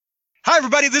Hi,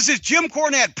 everybody. This is Jim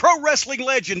Cornette, pro wrestling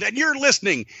legend, and you're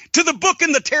listening to the Book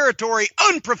in the Territory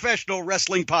Unprofessional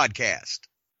Wrestling Podcast.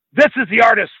 This is the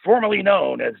artist formerly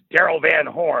known as Daryl Van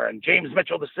Horn, James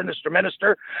Mitchell, the Sinister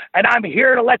Minister, and I'm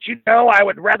here to let you know I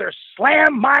would rather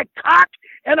slam my cock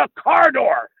in a car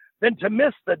door than to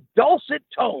miss the dulcet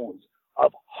tones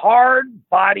of Hard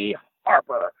Body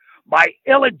Harper, my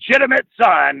illegitimate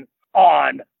son,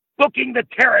 on Booking the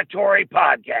Territory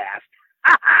podcast.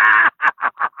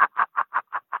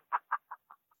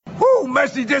 Woo,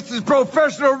 Messi, this is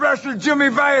professional wrestler Jimmy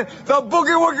Valiant, the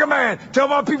Boogie Woogie Man. Tell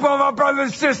my people, my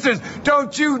brothers and sisters,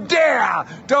 don't you dare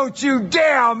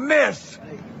miss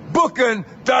Booking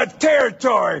the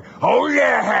Territory. Oh,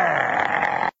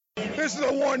 yeah. This is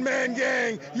a one-man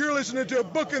gang. You're listening to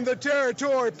Booking the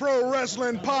Territory Pro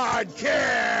Wrestling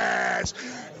Podcast.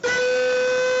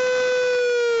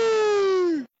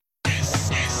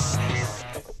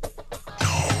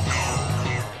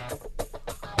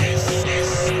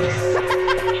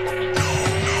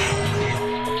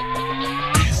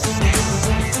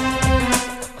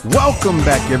 Welcome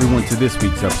back, everyone, to this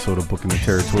week's episode of Booking the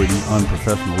Territory, the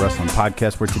Unprofessional Wrestling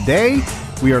Podcast, where today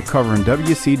we are covering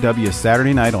WCW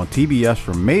Saturday Night on TBS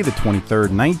from May the 23rd,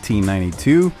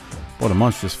 1992. Boy, the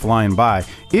month's just flying by.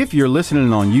 If you're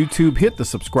listening on YouTube, hit the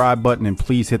subscribe button and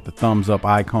please hit the thumbs up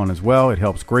icon as well. It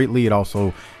helps greatly. It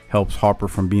also helps Harper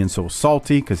from being so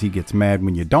salty because he gets mad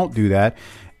when you don't do that.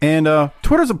 And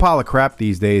Twitter's a pile of crap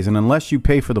these days, and unless you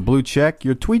pay for the blue check,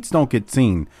 your tweets don't get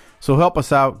seen. So help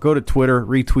us out. Go to Twitter,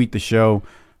 retweet the show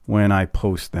when I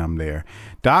post them there.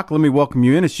 Doc, let me welcome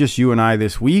you in. It's just you and I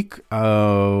this week.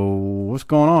 What's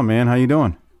going on, man? How you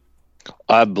doing?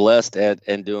 I'm blessed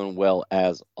and doing well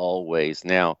as always.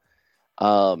 Now,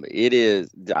 I'm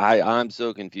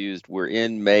so confused. We're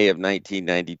in May of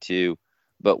 1992,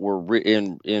 but we're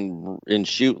in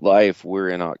shoot life. We're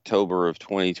in October of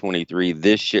 2023.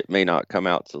 This shit may not come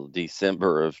out till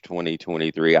December of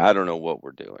 2023. I don't know what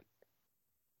we're doing.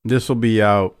 This will be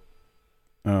out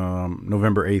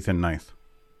November 8th and 9th.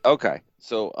 Okay.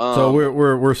 So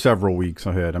we're several weeks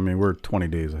ahead. I mean, we're 20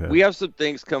 days ahead. We have some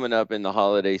things coming up in the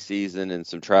holiday season and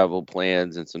some travel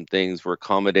plans and some things. We're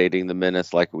accommodating the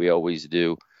menace like we always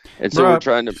do. And so we're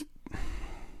trying to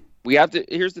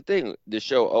here's the thing. The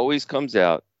show always comes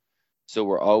out. So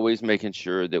we're always making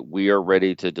sure that we are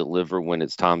ready to deliver when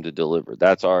it's time to deliver.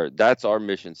 That's our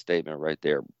mission statement right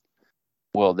there.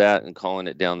 Well, that and calling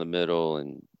it down the middle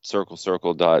and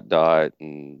circle, dot,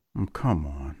 and... Come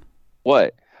on.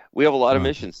 What? We have a lot of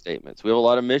mission statements. We have a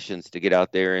lot of missions to get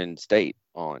out there and state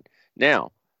on.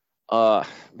 Now,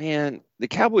 man, the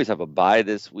Cowboys have a bye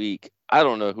this week. I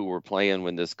don't know who we're playing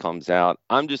when this comes out.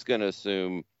 I'm just going to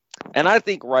assume, and I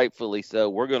think rightfully so,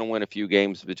 we're going to win a few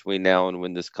games between now and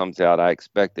when this comes out. I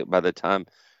expect that by the time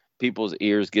people's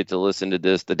ears get to listen to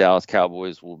this, the Dallas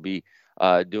Cowboys will be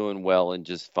doing well and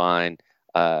just fine.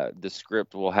 The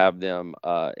script will have them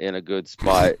in a good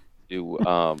spot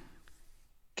to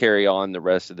carry on the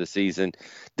rest of the season.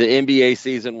 The NBA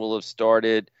season will have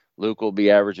started. Luke will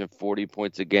be averaging 40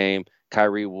 points a game.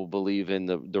 Kyrie will believe in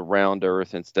the round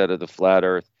earth instead of the flat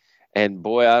earth. And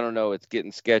boy, I don't know, it's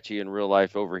getting sketchy in real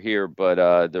life over here,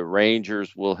 but the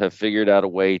Rangers will have figured out a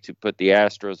way to put the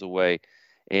Astros away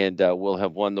and will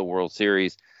have won the World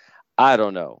Series. I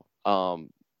don't know.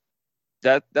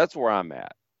 That's where I'm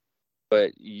at.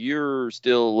 But you're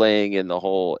still laying in the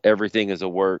whole everything is a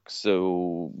work,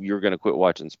 so you're going to quit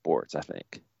watching sports, I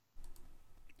think.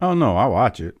 Oh, no, I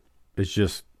watch it. It's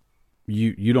just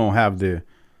you don't have the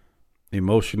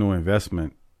emotional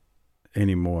investment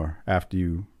anymore after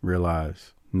you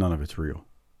realize none of it's real.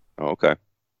 Okay.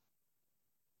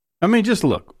 I mean, just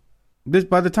look.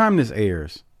 By the time this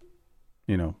airs,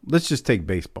 let's just take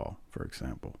baseball, for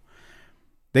example.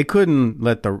 They couldn't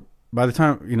let by the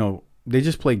time, they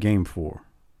just played game 4,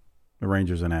 the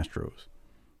Rangers and Astros.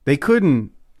 They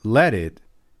couldn't let it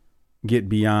get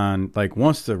beyond,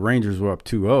 once the Rangers were up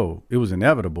 2-0, it was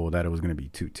inevitable that it was going to be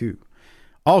 2-2.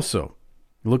 Also,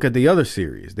 look at the other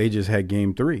series. They just had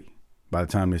game 3. By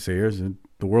the time this airs,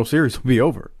 the World Series will be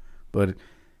over. But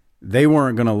they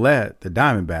weren't going to let the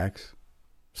Diamondbacks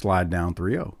slide down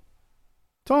 3-0.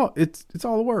 It's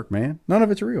all the work, man. None of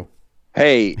it's real.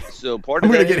 Hey, so part of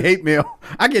I'm going to get hate mail.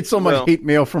 I get so much hate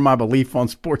mail for my belief on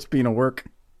sports being a work.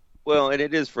 Well, and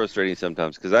it is frustrating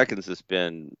sometimes because I can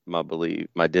suspend my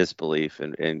disbelief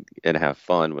and have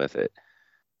fun with it.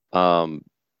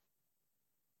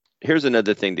 Here's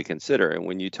another thing to consider. And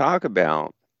when you talk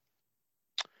about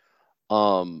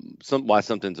why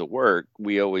something's a work,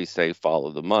 we always say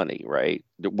follow the money, right?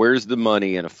 Where's the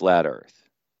money in a flat earth?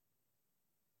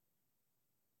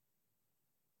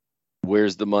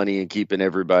 Where's the money in keeping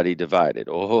everybody divided?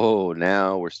 Oh,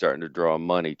 now we're starting to draw a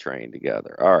money train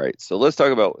together. All right, so let's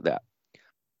talk about that.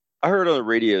 I heard on the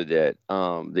radio that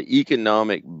the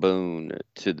economic boon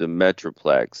to the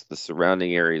Metroplex, the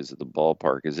surrounding areas of the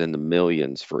ballpark, is in the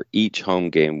millions for each home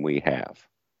game we have.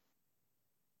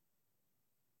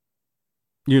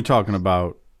 You're talking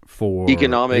about for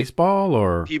economic baseball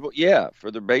or people? Yeah, for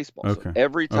the baseball. Okay. So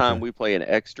every time we play an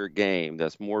extra game,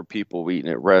 that's more people eating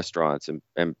at restaurants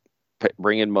and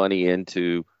bringing money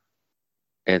into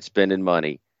and spending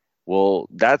money. Well,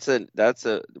 that's a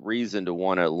reason to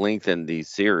want to lengthen these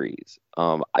series.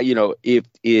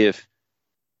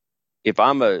 If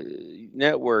I'm a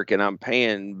network and I'm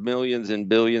paying millions and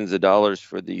billions of dollars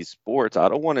for these sports, I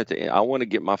don't want it to. I want to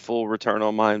get my full return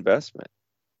on my investment.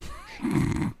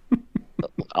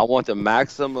 I want the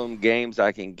maximum games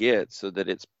I can get so that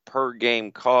its per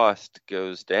game cost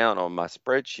goes down on my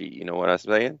spreadsheet. You know what I'm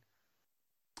saying?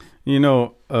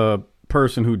 A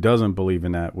person who doesn't believe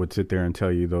in that would sit there and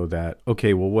tell you, though, that,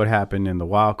 okay, well, what happened in the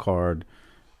wild card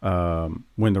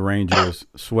when the Rangers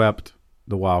swept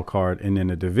the wild card, and in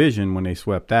the division when they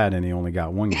swept that and they only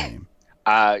got one game?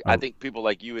 I think people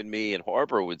like you and me and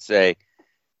Harper would say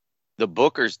the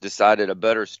Bookers decided a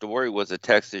better story was a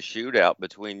Texas shootout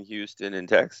between Houston and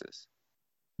Texas.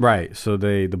 Right. So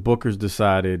the Bookers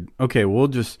decided, okay, we'll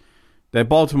just that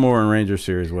Baltimore and Rangers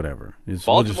series, whatever.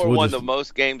 Baltimore won the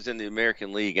most games in the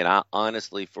American League, and I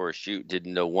honestly, for a shoot,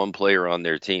 didn't know one player on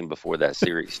their team before that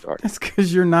series started. That's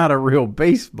because you're not a real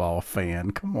baseball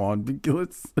fan. Come on,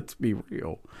 let's be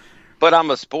real. But I'm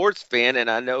a sports fan,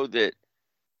 and I know that,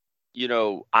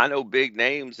 I know big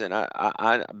names and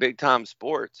I big time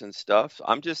sports and stuff.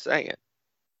 I'm just saying.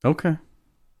 Okay.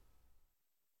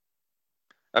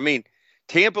 I mean,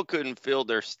 Tampa couldn't fill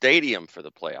their stadium for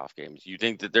the playoff games. You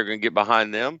think that they're going to get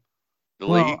behind them?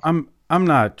 Well, I'm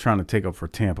not trying to take up for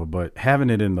Tampa, but having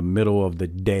it in the middle of the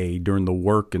day during the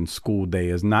work and school day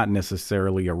is not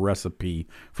necessarily a recipe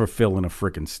for filling a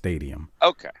freaking stadium.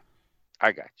 Okay,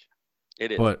 I got you.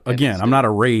 It is. But again, I'm not a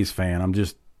Rays fan. I'm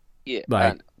just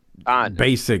I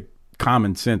basic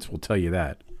common sense will tell you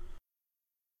that.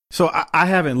 So I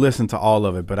haven't listened to all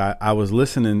of it, but I was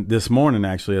listening this morning,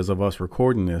 actually, as of us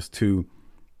recording this, to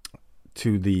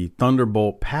the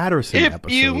Thunderbolt Patterson episode.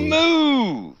 If you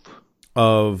move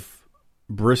of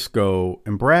Briscoe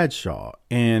and Bradshaw,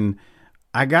 and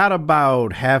I got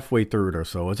about halfway through it or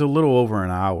so. It's a little over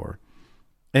an hour,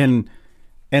 and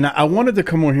I wanted to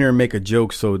come on here and make a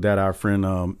joke so that our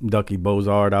friend Ducky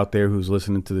Bozard out there who's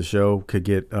listening to the show could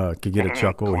get a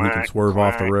chuckle and he can swerve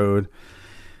off the road.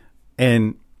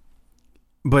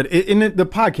 But the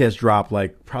podcast dropped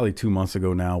like probably 2 months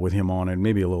ago now with him on it,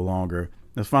 maybe a little longer.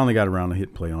 It's finally got around to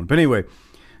hit play on it. But anyway,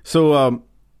 so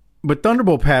but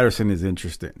Thunderbolt Patterson is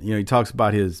interesting. He talks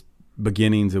about his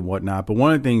beginnings and whatnot. But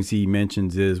one of the things he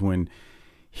mentions is when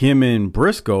him and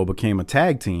Briscoe became a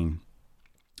tag team.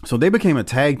 So they became a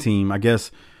tag team, I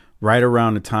guess, right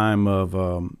around the time of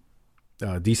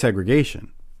desegregation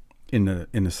in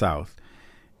the South.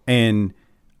 And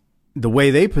the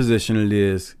way they position it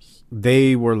is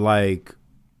they were like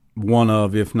one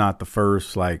of, if not the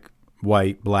first, like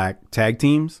white, black tag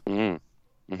teams.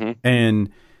 Mm-hmm. Mm-hmm. And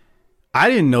I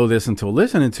didn't know this until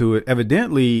listening to it.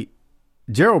 Evidently,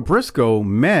 Gerald Briscoe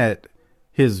met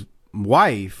his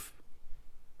wife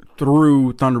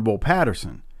through Thunderbolt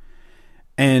Patterson.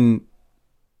 And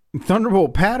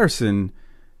Thunderbolt Patterson,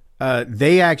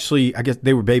 they actually, I guess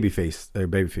they were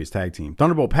babyface tag team.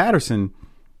 Thunderbolt Patterson,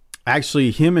 actually,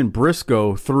 him and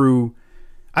Briscoe through,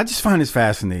 I just find this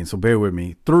fascinating, so bear with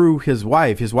me, through his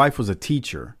wife. His wife was a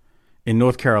teacher in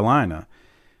North Carolina.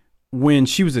 When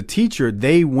she was a teacher,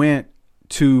 they went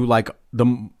to like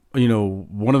one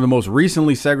of the most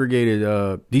recently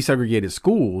desegregated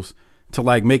schools to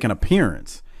like make an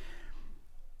appearance.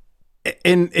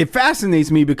 And it fascinates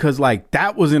me because like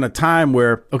that was in a time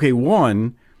where, okay,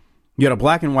 one, you had a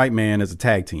black and white man as a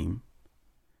tag team.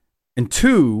 And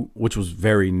two, which was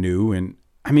very new. And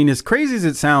I mean, as crazy as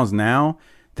it sounds now,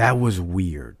 that was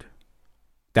weird.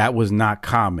 That was not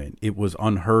common. It was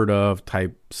unheard of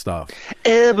type stuff.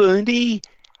 Ebony.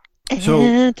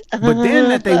 So, but then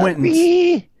that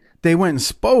they went and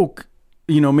spoke,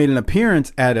 made an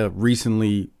appearance at a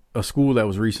school that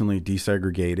was recently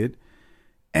desegregated.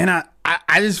 And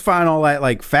I just find all that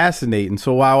like fascinating.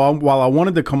 So while I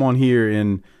wanted to come on here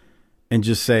and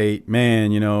just say,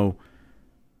 man,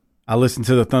 I listened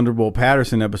to the Thunderbolt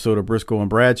Patterson episode of Briscoe and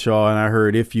Bradshaw, and I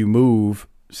heard "If You Move"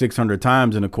 600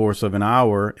 times in the course of an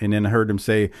hour, and then I heard him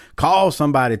say, "Call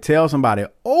somebody, tell somebody,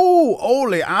 oh,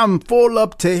 Ole, I'm full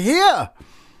up to here."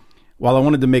 While I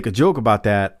wanted to make a joke about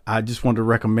that, I just wanted to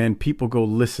recommend people go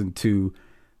listen to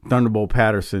Thunderbolt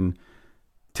Patterson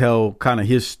tell kind of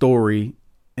his story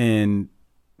and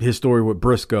his story with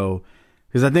Briscoe,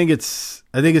 because I think it's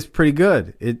pretty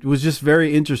good. It was just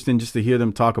very interesting just to hear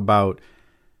them talk about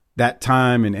that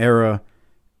time and era,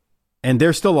 and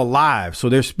they're still alive, so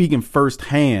they're speaking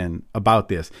firsthand about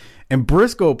this. And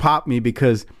Briscoe popped me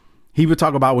because he would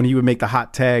talk about when he would make the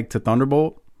hot tag to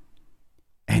Thunderbolt,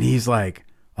 and he's like,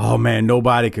 oh man,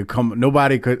 how did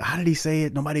he say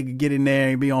it? Nobody could get in there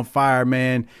and be on fire,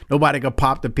 man. Nobody could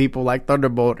pop the people like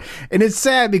Thunderbolt. And it's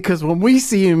sad because when we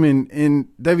see him in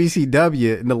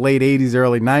WCW in the late 80s,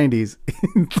 early 90s,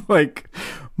 it's like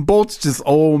Bolt's just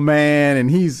old man and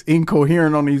he's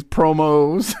incoherent on these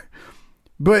promos.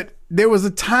 But there was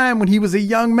a time when he was a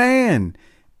young man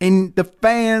and the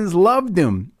fans loved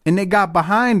him and they got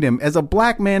behind him as a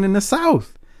black man in the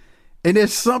South. And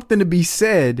there's something to be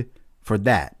said for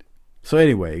that. So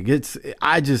anyway,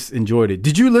 I just enjoyed it.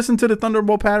 Did you listen to the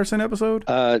Thunderbolt Patterson episode?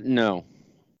 No.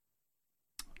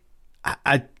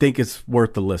 I think it's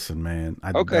worth the listen, man.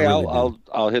 Okay,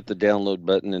 I'll hit the download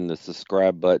button and the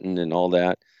subscribe button and all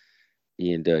that,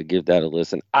 and give that a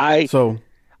listen.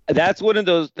 That's one of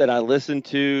those that I listen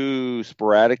to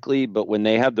sporadically, but when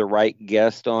they have the right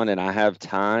guest on and I have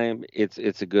time, it's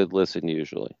a good listen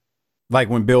usually. Like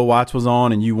when Bill Watts was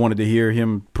on and you wanted to hear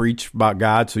him preach about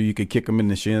God so you could kick him in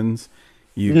the shins?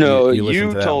 You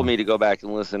told me to go back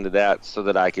and listen to that so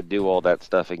that I could do all that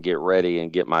stuff and get ready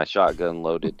and get my shotgun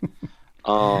loaded.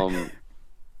 But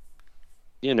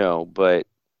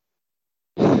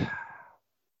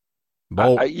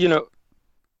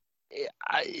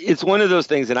it's one of those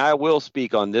things, and I will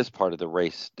speak on this part of the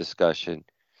race discussion.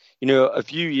 A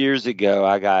few years ago,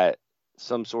 I got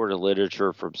some sort of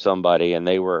literature from somebody, and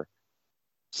they were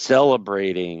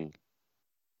celebrating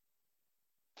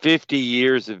 50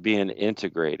 years of being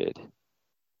integrated.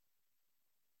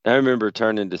 I remember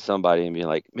turning to somebody and being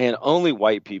like, man, only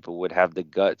white people would have the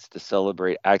guts to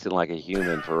celebrate acting like a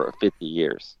human for 50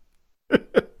 years.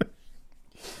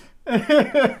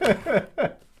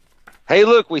 Hey,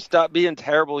 look, we stopped being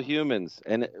terrible humans,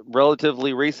 and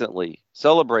relatively recently.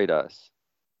 Celebrate us.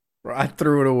 I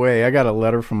threw it away. I got a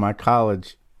letter from my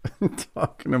college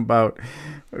talking about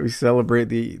we celebrate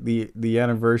the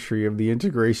anniversary of the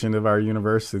integration of our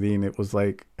university, and it was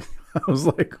like I was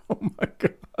like, oh my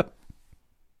god.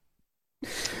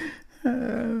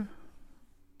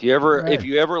 If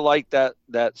you ever like that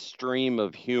stream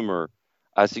of humor,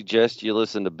 I suggest you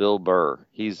listen to Bill Burr.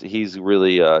 He's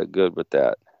really good with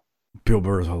that. Bill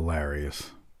Burr is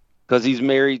hilarious because he's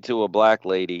married to a black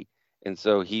lady, and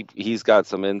so he's got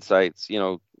some insights.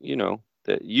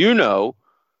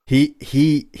 He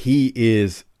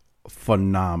is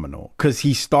phenomenal because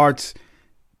he starts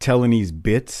telling these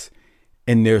bits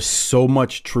and there's so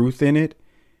much truth in it,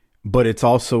 but it's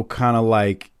also kind of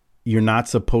like you're not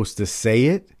supposed to say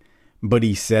it, but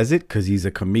he says it because he's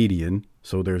a comedian,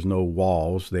 so there's no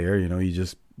walls there. He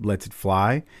just lets it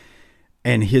fly,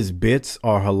 and his bits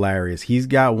are hilarious. He's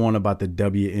got one about the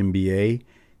WNBA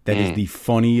that is the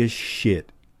funniest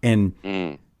shit,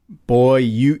 and boy,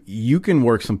 you can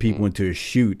work some people into a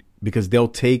shoot because they'll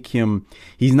take him.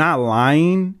 He's not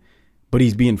lying, but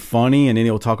he's being funny, and then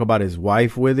he'll talk about his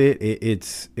wife with it.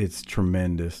 It's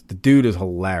tremendous. The dude is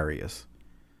hilarious.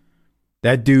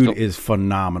 That dude is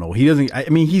phenomenal. He doesn't. I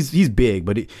mean, he's big,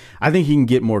 but I think he can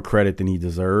get more credit than he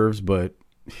deserves. But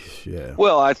yeah.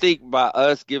 Well, I think by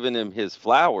us giving him his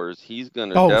flowers, he's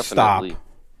gonna definitely. Stop.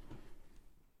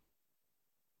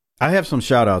 I have some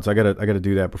shout outs. I gotta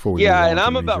do that before we. Yeah, and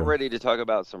I'm about ready to talk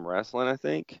about some wrestling, I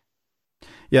think.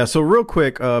 Yeah, so real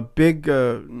quick, big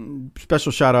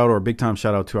special shout out or big time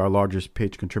shout out to our largest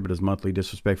page contributors monthly,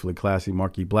 Disrespectfully Classy,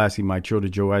 Marky Blassie, Mike Childer,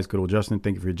 Joe Ice, Good Old Justin.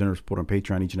 Thank you for your generous support on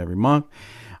Patreon each and every month,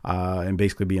 and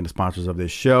basically being the sponsors of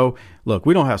this show. Look,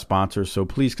 we don't have sponsors, so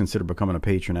please consider becoming a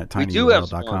patron at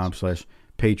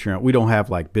tinyurl.com/Patreon. We don't have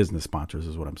like business sponsors,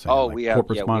 is what I'm saying. Oh, like we have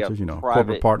corporate sponsors, we have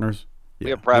corporate partners. We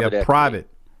have private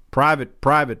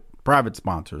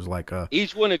sponsors like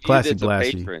each one of you Classy that's a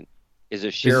Blassie patron is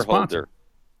a shareholder.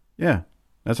 Yeah,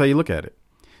 that's how you look at it.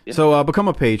 Yeah. So become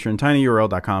a patron,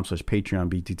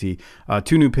 tinyurl.com/PatreonBTT.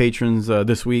 2 new patrons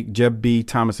this week, Jeb B,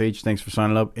 Thomas H, thanks for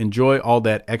signing up. Enjoy all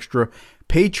that extra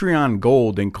Patreon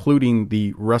gold, including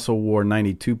the Wrestle War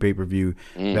 92 pay-per-view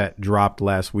that dropped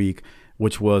last week,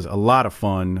 which was a lot of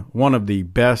fun. One of the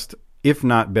best, if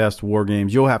not best, war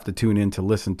games. You'll have to tune in to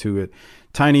listen to it.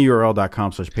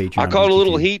 tinyurl.com/Patreon. I caught a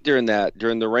little heat during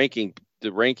the ranking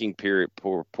period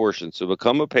portion. So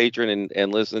become a patron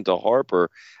and listen to Harper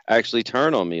actually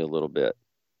turn on me a little bit.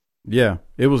 Yeah,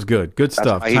 it was good. Good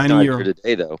stuff. He's not here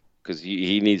today though, because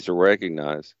he needs to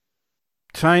recognize.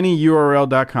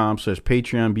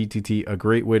 tinyurl.com/PatreonBTT, a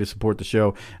great way to support the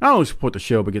show. Not only support the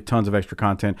show, but get tons of extra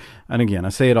content. And again, I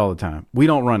say it all the time. We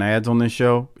don't run ads on this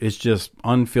show. It's just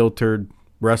unfiltered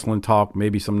wrestling talk,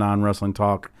 maybe some non-wrestling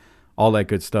talk, all that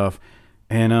good stuff.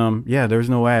 And yeah, there's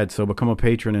no ads, so become a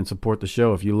patron and support the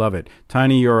show if you love it.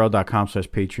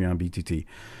 tinyurl.com/PatreonBTT.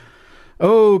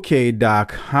 Okay,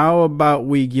 Doc, how about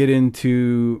we get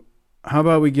into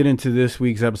this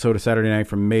week's episode of Saturday Night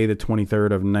from May the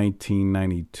 23rd of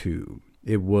 1992.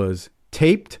 It was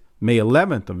taped May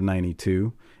 11th of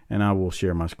 92, and I will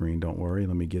share my screen, don't worry.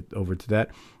 Let me get over to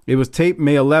that. It was taped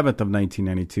May 11th of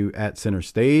 1992 at Center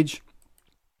Stage.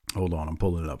 Hold on, I'm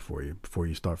pulling it up for you before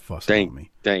you start fussing on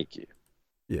me. Thank you.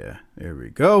 Yeah, there we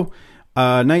go.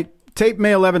 Taped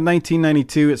May 11th,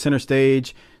 1992 at Center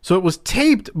Stage. So it was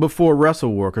taped before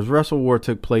Wrestle War, because Wrestle War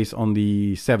took place on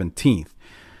the 17th.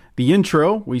 The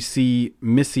intro, we see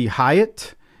Missy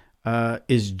Hyatt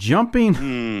is jumping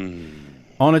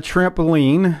on a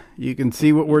trampoline. You can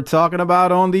see what we're talking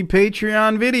about on the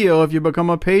Patreon video if you become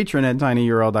a patron at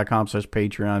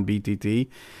tinyurl.com/PatreonBTT.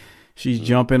 She's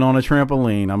jumping on a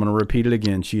trampoline. I'm going to repeat it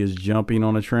again. She is jumping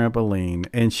on a trampoline.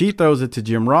 And she throws it to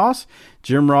Jim Ross.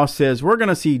 Jim Ross says, we're going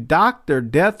to see Dr.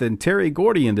 Death and Terry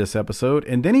Gordy in this episode.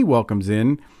 And then he welcomes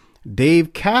in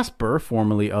Dave Casper,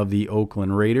 formerly of the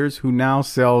Oakland Raiders, who now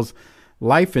sells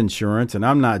life insurance. And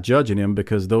I'm not judging him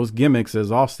because those gimmicks, as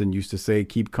Austin used to say,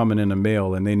 keep coming in the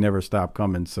mail and they never stop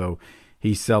coming. So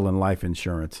he's selling life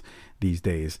insurance these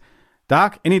days.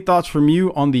 Doc, any thoughts from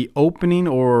you on the opening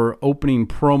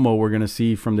promo we're going to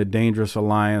see from the Dangerous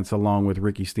Alliance along with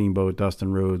Ricky Steamboat,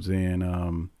 Dustin Rhodes,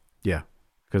 and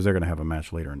because they're going to have a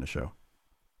match later in the show.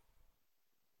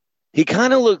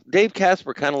 Dave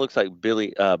Casper kind of looks like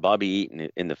Bobby Eaton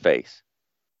in the face.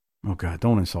 Oh God,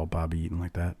 don't insult Bobby Eaton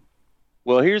like that.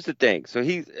 Well, here's the thing. So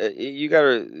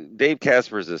Dave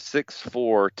Casper is a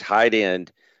 6'4" tight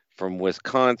end from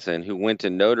Wisconsin who went to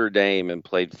Notre Dame and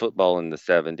played football in the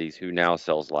 70s, who now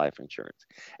sells life insurance.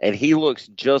 And he looks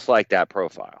just like that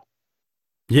profile.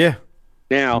 Yeah.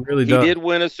 Now, really he did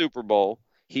win a Super Bowl.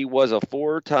 He was a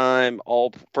 4-time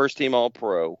first-team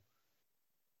All-Pro.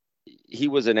 He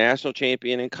was a national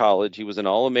champion in college. He was an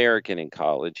All-American in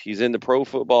college. He's in the Pro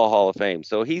Football Hall of Fame.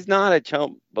 So he's not a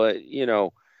chump, but,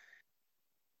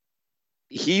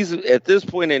 he's at this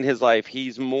point in his life,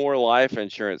 he's more life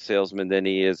insurance salesman than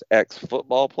he is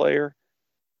ex-football player.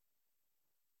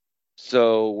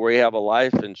 So we have a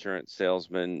life insurance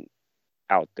salesman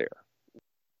out there.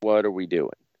 What are we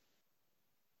doing?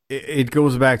 It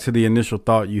goes back to the initial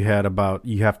thought you had about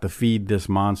you have to feed this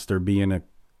monster being a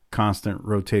constant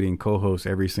rotating co-host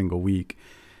every single week.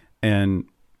 And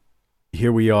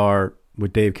here we are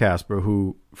with Dave Casper,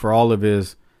 who for all of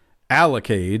his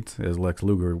allocades, as Lex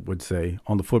Luger would say,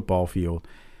 on the football field,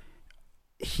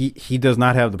 he does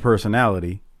not have the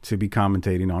personality to be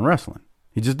commentating on wrestling.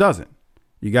 He just doesn't.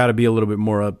 You got to be a little bit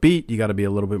more upbeat. You got to be a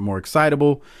little bit more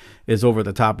excitable. As over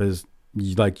the top as,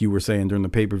 like you were saying during the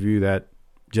pay-per-view that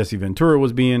Jesse Ventura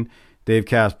was being, Dave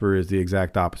Casper is the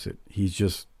exact opposite. It's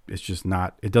just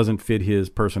not, it doesn't fit his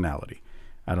personality.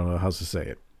 I don't know how to say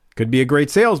it. Could be a great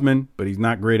salesman, but he's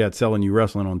not great at selling you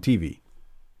wrestling on TV,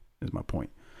 is my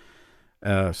point.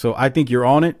 So I think you're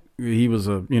on it. He was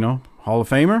a, Hall of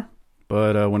Famer,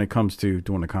 but when it comes to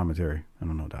doing the commentary, I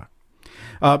don't know, Doc.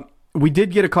 We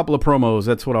did get a couple of promos.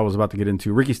 That's what I was about to get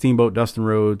into. Ricky Steamboat, Dustin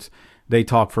Rhodes, they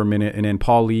talk for a minute, and then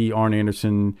Paul Lee, Arn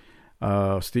Anderson,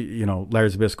 Larry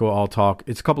Zbyszko all talk.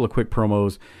 It's a couple of quick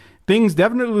promos. Things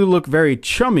definitely look very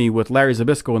chummy with Larry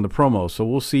Zbyszko in the promo, so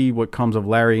we'll see what comes of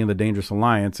Larry and the Dangerous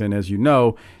Alliance. And as you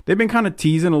know, they've been kind of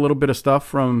teasing a little bit of stuff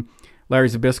from Larry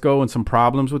Zbyszko and some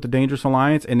problems with the Dangerous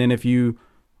Alliance. And then if you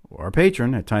are a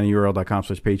patron at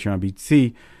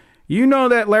tinyurl.com/PatreonBTC, you know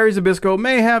that Larry Zbyszko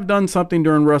may have done something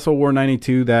during Wrestle War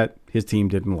 92 that his team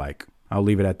didn't like. I'll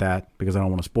leave it at that because I don't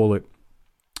want to spoil it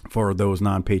for those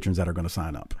non-patrons that are going to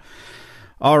sign up.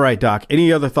 All right, Doc,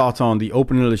 any other thoughts on the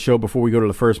opening of the show before we go to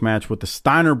the first match with the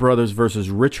Steiner brothers versus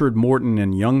Richard Morton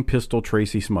and young pistol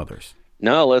Tracy Smothers?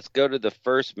 No, let's go to the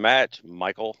first match,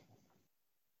 Michael.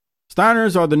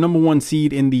 Steiners are the number 1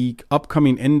 seed in the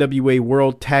upcoming NWA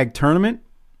World Tag Tournament.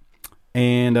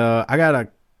 And I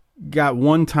got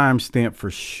one time stamp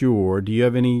for sure. Do you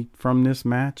have any from this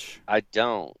match? I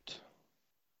don't.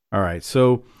 All right,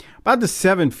 so about the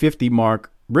 750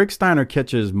 mark, Rick Steiner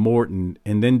catches Morton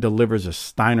and then delivers a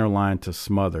Steiner line to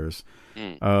Smothers.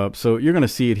 So you're going to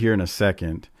see it here in a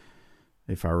second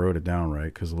if I wrote it down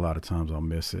right, because a lot of times I'll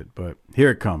miss it. But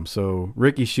here it comes. So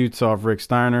Ricky shoots off Rick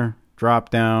Steiner, drop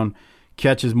down,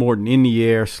 catches Morton in the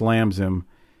air, slams him,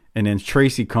 and then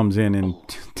Tracy comes in and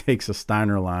takes a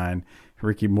Steiner line.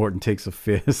 Ricky Morton takes a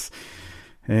fist.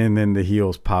 And then the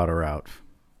heels powder out.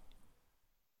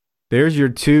 There's your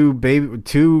two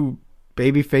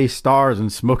babyface stars in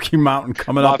Smoky Mountain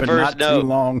coming up in not too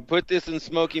long. Put this in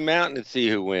Smoky Mountain and see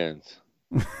who wins.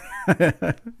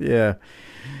 Yeah.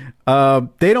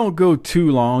 They don't go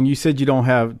too long. You said you don't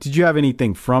have. Did you have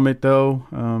anything from it though?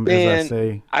 As I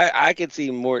say, I could see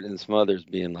Morton and Smothers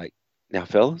being like, "Now,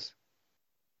 fellas,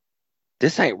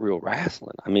 this ain't real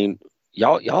wrestling. I mean,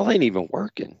 y'all ain't even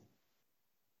working."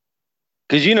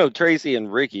 Because Tracy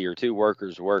and Ricky are two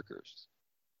workers.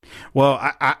 Well,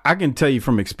 I can tell you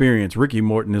from experience, Ricky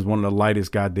Morton is one of the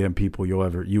lightest goddamn people you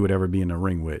would ever be in the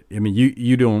ring with. I mean,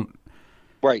 you don't.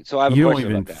 Right. So I have you a don't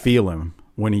even feel him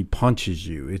when he punches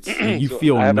you. It's you so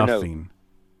feel nothing.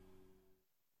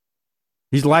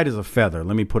 He's light as a feather.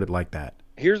 Let me put it like that.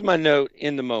 Here's my note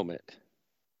in the moment.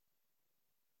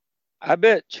 I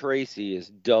bet Tracy is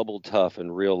double tough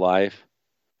in real life,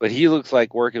 but he looks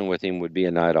like working with him would be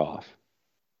a night off.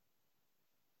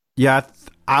 Yeah,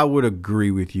 I would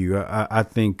agree with you. I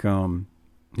think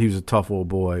he was a tough old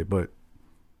boy, but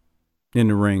in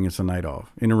the ring, it's a night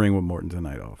off. In the ring with Morton's a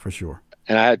night off, for sure.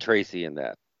 And I had Tracy in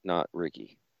that, not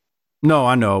Ricky. No,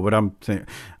 I know, but I'm saying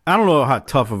I don't know how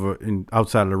tough of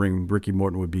outside of the ring Ricky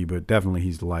Morton would be, but definitely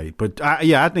he's light. But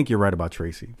I think you're right about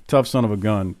Tracy. Tough son of a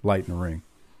gun, light in the ring.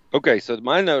 Okay, so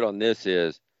my note on this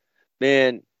is,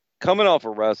 man, coming off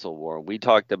of Wrestle War, we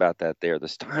talked about that there. The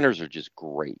Steiners are just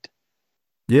great.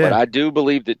 Yeah. But I do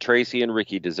believe that Tracy and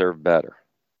Ricky deserve better.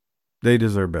 They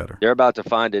deserve better. They're about to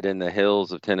find it in the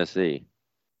hills of Tennessee.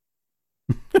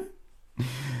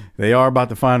 They are about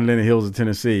to find it in the hills of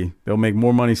Tennessee. They'll make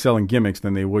more money selling gimmicks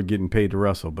than they would getting paid to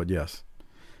wrestle, but yes.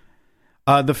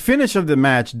 The finish of the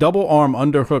match, double arm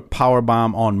underhook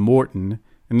powerbomb on Morton,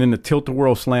 and then the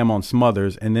tilt-a-whirl slam on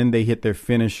Smothers, and then they hit their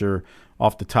finisher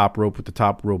off the top rope with the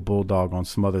top rope bulldog on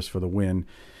Smothers for the win.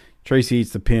 Tracy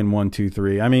eats the pin, 1, 2,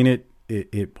 3. I mean,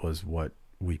 it was what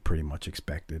we pretty much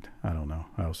expected. I don't know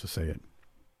how else to say it.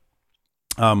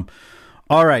 All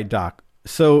right, Doc.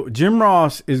 So Jim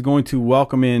Ross is going to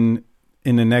welcome in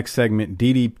the next segment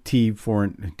DDP,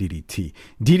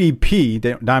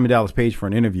 Diamond Dallas Page, for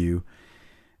an interview.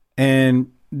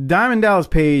 And Diamond Dallas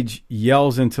Page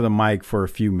yells into the mic for a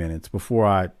few minutes before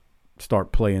I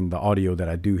start playing the audio that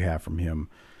I do have from him.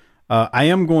 I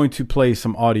am going to play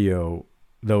some audio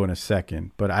though in a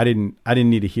second, but I didn't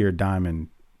need to hear Diamond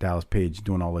Dallas Page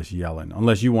doing all this yelling,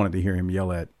 unless you wanted to hear him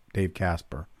yell at Dave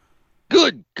Casper.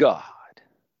 Good God.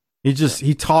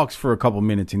 He talks for a couple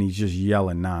minutes and he's just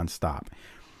yelling nonstop.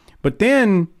 But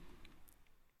then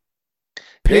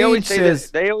Page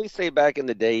says they always say back in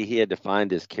the day he had to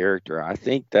find his character. I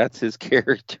think that's his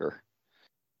character.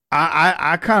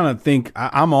 I kind of think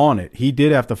I'm on it. He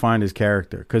did have to find his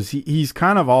character because he's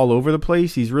kind of all over the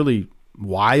place. He's really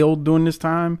wild during this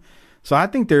time. So I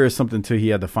think there is something to he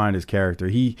had to find his character.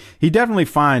 He definitely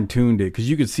fine-tuned it because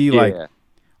you could see like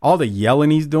all the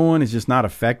yelling he's doing is just not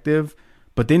effective.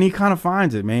 But then he kind of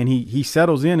finds it, man. He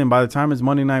settles in, and by the time it's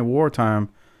Monday Night War time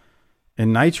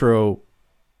and Nitro,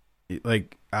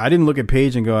 like I didn't look at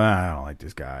Page and go, I don't like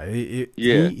this guy.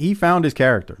 He found his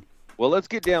character. Well, let's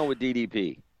get down with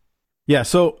DDP. Yeah,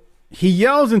 so he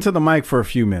yells into the mic for a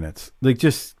few minutes, like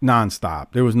just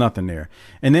nonstop. There was nothing there.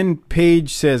 And then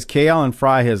Page says K. Allen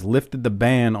Fry has lifted the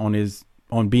ban on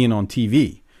being on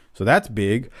TV. So that's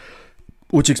big,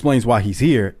 which explains why he's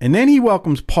here. And then he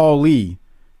welcomes Paul Lee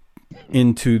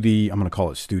into the, I'm going to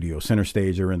call it studio, center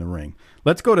stage or in the ring.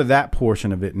 Let's go to that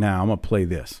portion of it now. I'm going to play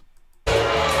this.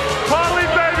 Paul Lee,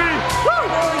 baby! Woo!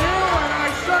 I know you, and I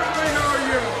certainly know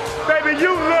you. Baby,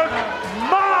 you look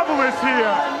marvelous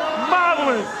here.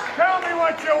 Marvelous. Tell me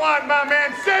what you want, my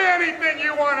man. Say anything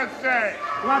you want to say.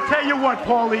 Well, I'll tell you what,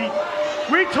 Paulie.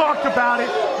 We talked about it,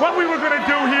 what we were going to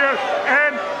do here,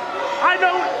 and I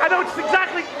know it's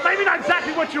exactly, maybe not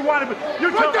exactly what you wanted, but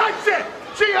that's it.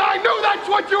 See, I knew that's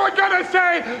what you were going to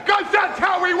say, because that's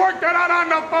how we worked it out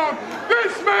on the phone.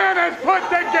 This man has put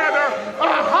together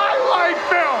a highlight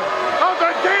film of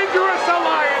the Dangerous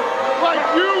Alliance like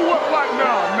you would. What?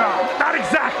 No, not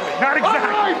exactly. All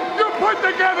right, you put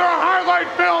together a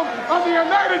highlight film of the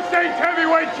United States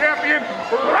Heavyweight Champion,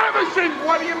 ravishing.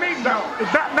 What do you mean, though?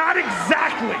 Not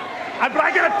exactly. But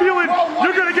I got a feeling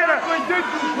you're going to get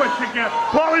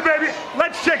Paulie, baby,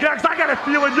 let's check it out, because I got a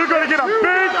feeling you're going to get a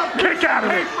big kick out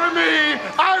of it. For me,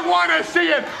 I want to see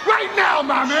it right now,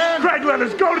 my man. Greg, let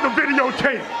us go to the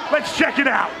videotape. Let's check it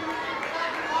out.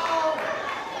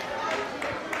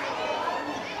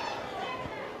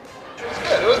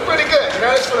 It was pretty good. You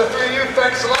know, it's for the three of you.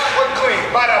 Thanks a lot. We're clean.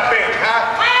 Bada bing,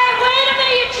 huh? Hey, wait a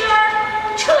minute, you jerk.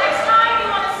 Next time you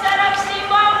want to set up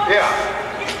Steve-O?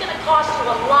 Yeah. It's going to cost you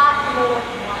a lot more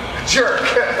money. Jerk.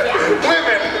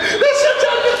 Women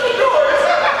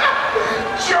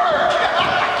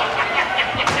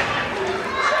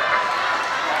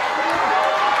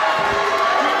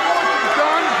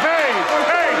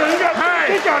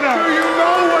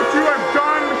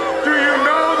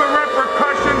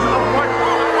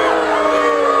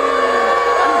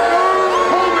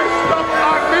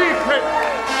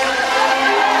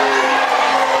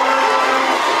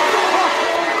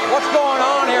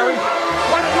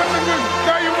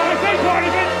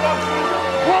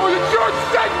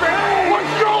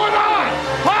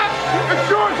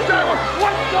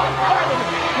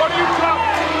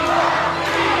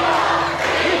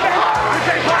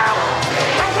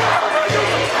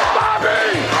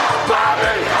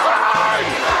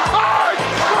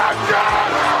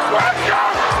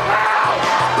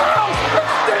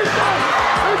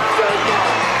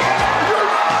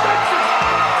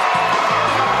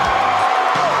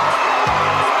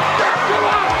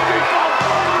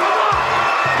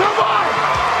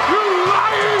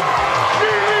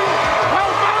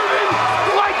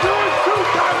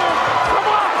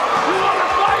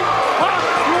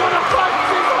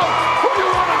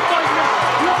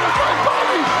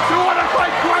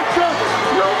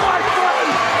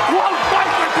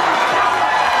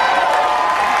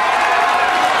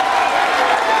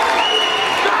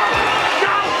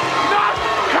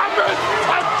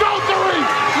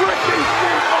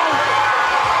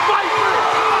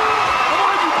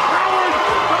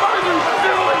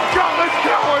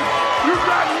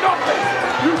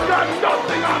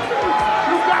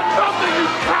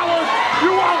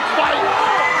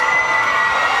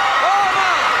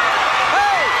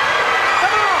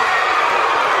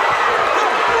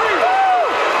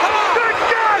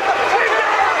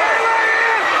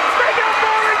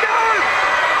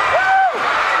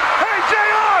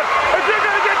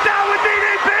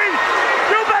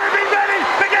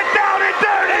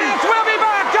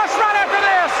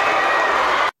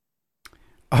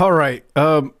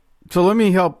So let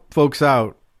me help folks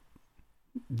out.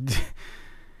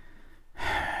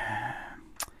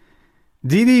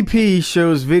 DDP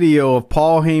shows video of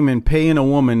Paul Heyman paying a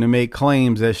woman to make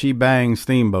claims that she banged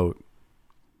Steamboat.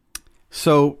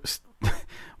 So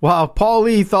while Paul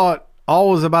Lee thought all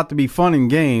was about to be fun and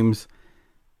games,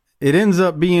 it ends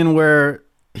up being where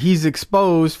he's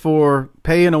exposed for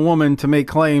paying a woman to make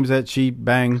claims that she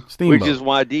banged Steamboat. Which is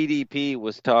why DDP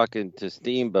was talking to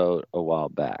Steamboat a while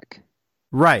back.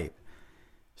 Right.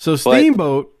 So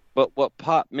Steamboat... But what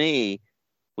popped me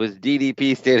was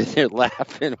DDP standing there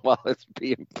laughing while it's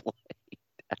being played.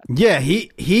 Yeah,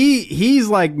 he's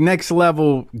like next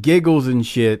level giggles and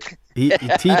shit.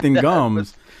 Teeth and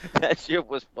gums. That shit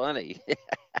was funny.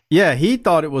 Yeah, he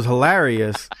thought it was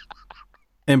hilarious.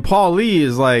 And Paul Lee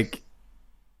is like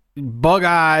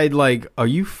bug-eyed, like, are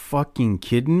you fucking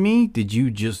kidding me? Did you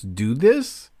just do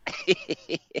this?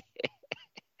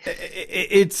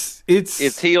 It's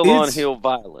heel on heel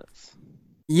violence.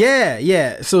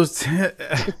 Yeah. So,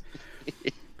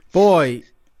 boy,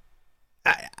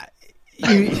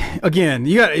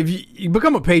 if you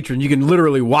become a patron, you can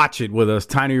literally watch it with us,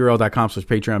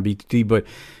 tinyurl.com/PatreonBTT. But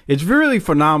it's really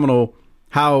phenomenal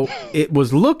how it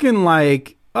was looking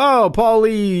like, oh,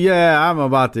 Paulie,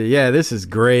 this is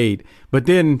great. But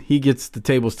then he gets the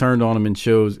tables turned on him and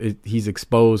shows he's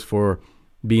exposed for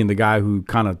being the guy who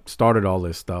kind of started all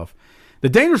this stuff. The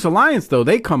Dangerous Alliance, though,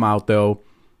 they come out, though,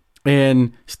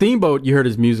 and Steamboat, you heard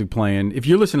his music playing. If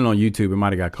you're listening on YouTube, it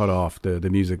might have got cut off, the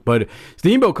music. But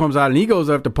Steamboat comes out, and he goes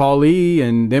after Paul Lee,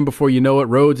 and then before you know it,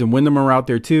 Rhodes and Wyndham are out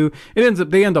there, too.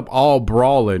 They end up all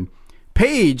brawling.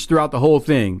 Paige, throughout the whole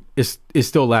thing, is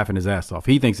still laughing his ass off.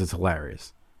 He thinks it's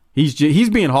hilarious. He's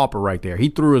being Harper right there. He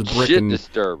threw his brick shit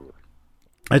disturber.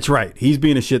 That's right. He's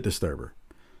being a shit disturber.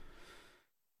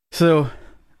 So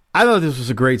I thought this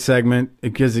was a great segment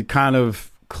because it kind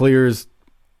of clears,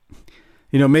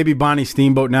 maybe Bonnie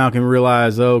Steamboat now can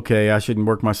realize, okay, I shouldn't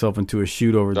work myself into a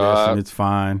shoot over this, and it's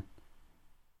fine.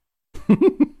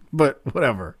 But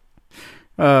whatever.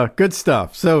 Good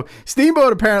stuff. So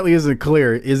Steamboat apparently is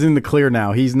in the clear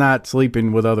now. He's not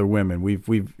sleeping with other women.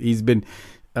 He's been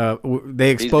they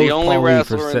exposed. He's the only Paulie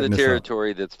wrestler in the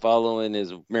territory that's following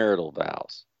his marital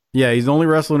vows. Yeah, he's the only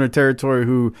wrestler in the territory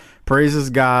who praises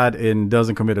God and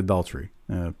doesn't commit adultery.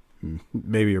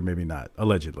 Maybe or maybe not,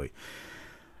 allegedly.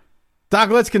 Doc,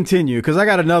 let's continue because I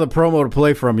got another promo to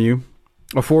play for you.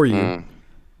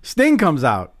 Sting comes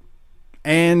out,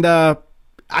 and I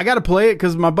got to play it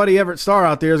because my buddy Everett Starr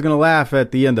out there is going to laugh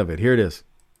at the end of it. Here it is.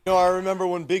 I remember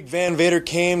when Big Van Vader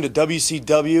came to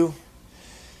WCW,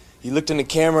 he looked in the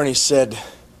camera and he said,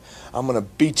 I'm going to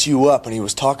beat you up. And he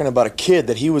was talking about a kid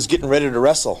that he was getting ready to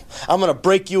wrestle. I'm going to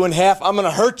break you in half. I'm going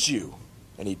to hurt you.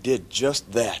 And he did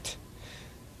just that.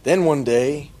 Then one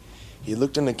day, he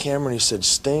looked in the camera and he said,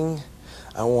 Sting,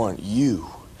 I want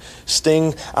you.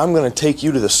 Sting, I'm going to take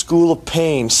you to the school of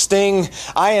pain. Sting,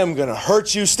 I am going to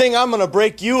hurt you. Sting, I'm going to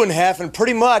break you in half. And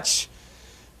pretty much,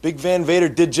 Big Van Vader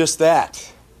did just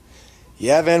that.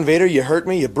 Yeah, Van Vader, you hurt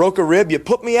me. You broke a rib. You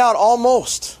put me out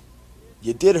almost.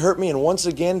 You did hurt me, and once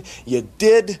again, you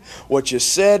did what you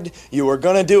said you were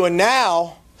going to do. And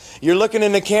now, you're looking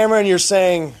in the camera and you're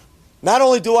saying, not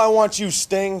only do I want you,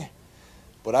 Sting,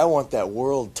 but I want that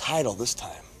world title this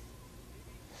time.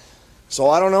 So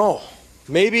I don't know.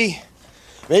 Maybe,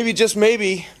 just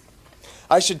maybe,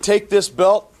 I should take this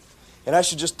belt and I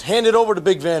should just hand it over to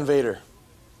Big Van Vader.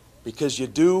 Because you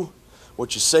do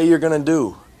what you say you're going to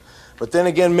do. But then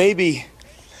again, maybe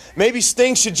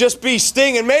Sting should just be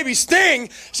Sting, and maybe Sting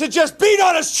should just beat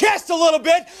on his chest a little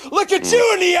bit, look at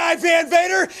you in the eye, Van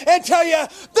Vader, and tell you,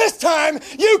 this time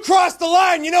you crossed the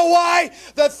line. You know why?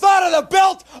 The thought of the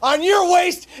belt on your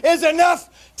waist is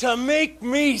enough to make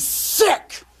me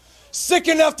sick. Sick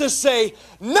enough to say,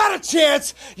 not a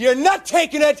chance, you're not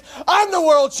taking it, I'm the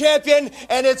world champion,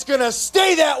 and it's going to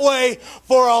stay that way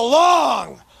for a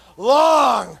long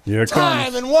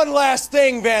time. And one last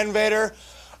thing, Van Vader.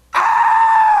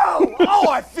 Ow! Oh,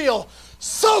 I feel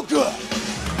so good.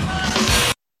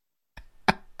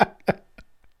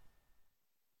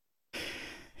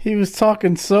 He was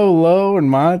talking so low and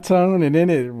monotone, and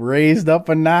then it raised up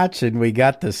a notch, and we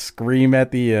got to scream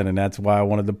at the end, and that's why I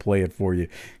wanted to play it for you,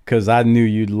 because I knew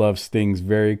you'd love Sting's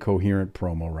very coherent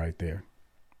promo right there.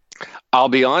 I'll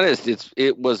be honest,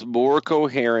 it was more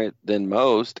coherent than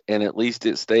most, and at least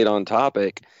it stayed on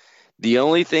topic. The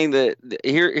only thing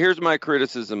here's my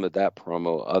criticism of that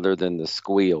promo, other than the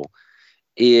squeal,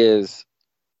 is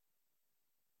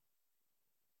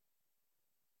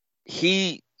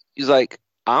he's like,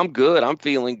 I'm good. I'm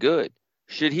feeling good.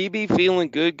 Should he be feeling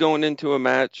good going into a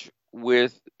match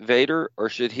with Vader, or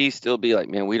should he still be like,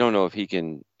 man, we don't know if he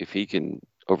can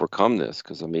overcome this?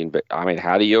 Because I mean,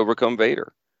 how do you overcome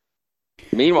Vader?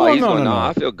 Meanwhile, he's going, no,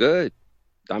 I feel good.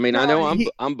 I mean, I know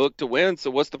I'm booked to win, so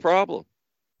what's the problem?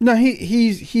 No,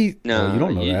 he's no, you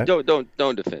don't know that.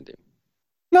 Don't defend him.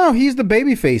 No, he's the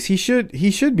baby face. He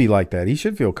should be like that. He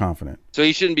should feel confident. So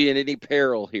he shouldn't be in any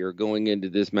peril here going into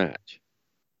this match.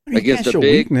 I mean, against a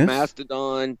big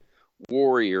mastodon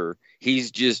warrior. He's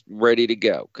just ready to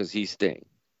go because he's Sting.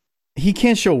 He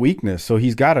can't show weakness, so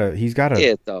he's gotta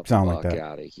get the sound fuck like that.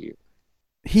 Out of here.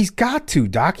 He's got to,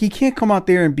 Doc. He can't come out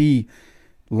there and be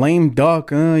lame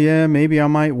duck. Yeah, maybe I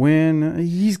might win.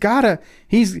 He's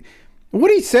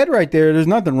what he said right there. There's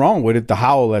nothing wrong with it. The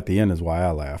howl at the end is why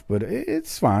I laugh, but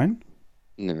it's fine.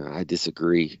 No, I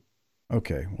disagree.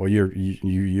 Okay, well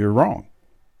you're wrong.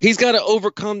 He's got to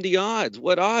overcome the odds.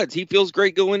 What odds? He feels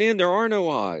great going in. There are no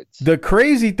odds. The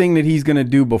crazy thing that he's going to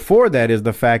do before that is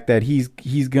the fact that he's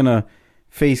going to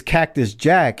face Cactus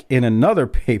Jack in another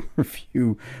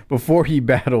pay-per-view before he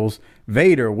battles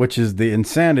Vader, which is the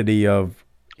insanity of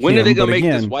when are they going to make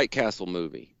this White Castle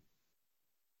movie?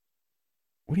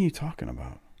 What are you talking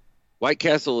about? White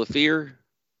Castle of Fear?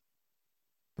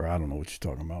 Bro, I don't know what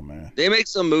you're talking about, man. They make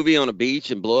some movie on a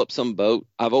beach and blow up some boat.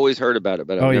 I've always heard about it,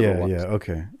 but I've never watched it.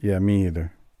 Okay. Yeah, me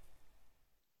either.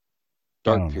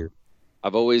 Dark Fear.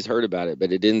 I've always heard about it,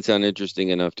 but it didn't sound interesting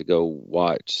enough to go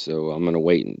watch, so I'm going to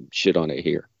wait and shit on it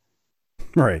here.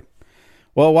 Right.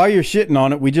 Well, while you're shitting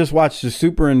on it, we just watched the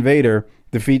Super Invader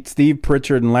defeat Steve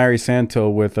Pritchard and Larry Santo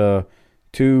with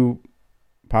 2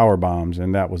 power bombs,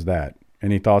 and that was that.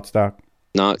 Any thoughts, Doc?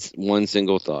 Not one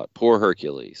single thought. Poor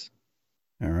Hercules.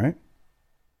 All right.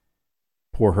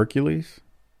 Poor Hercules?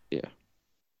 Yeah.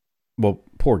 Well,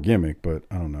 poor gimmick, but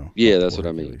I don't know. Yeah, that's what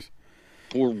Hercules.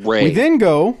 I mean. Poor Ray.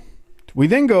 We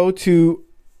then go to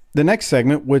the next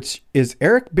segment, which is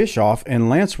Eric Bischoff and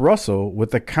Lance Russell with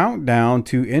the countdown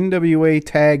to NWA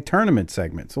Tag Tournament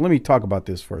segment. So let me talk about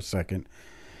this for a second.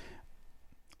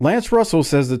 Lance Russell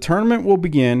says the tournament will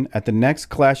begin at the next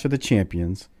Clash of the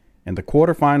Champions, and the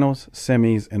quarterfinals,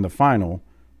 semis, and the final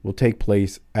will take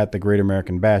place at the Great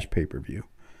American Bash pay-per-view.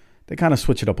 They kind of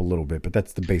switch it up a little bit, but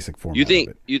that's the basic format of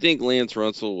it. You think Lance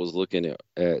Russell was looking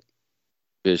at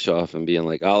Bischoff and being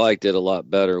like, I liked it a lot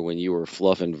better when you were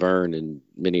fluffing Vern in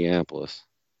Minneapolis?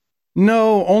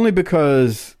 No, only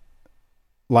because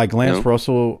Lance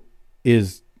Russell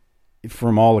is,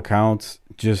 from all accounts,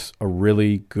 just a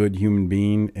really good human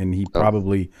being, and he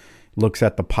probably looks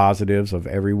at the positives of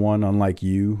everyone, unlike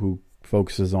you, who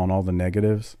focuses on all the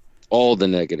negatives. All the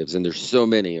negatives, and there's so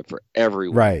many for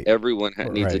everyone. Right. Everyone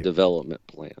needs a development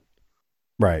plan.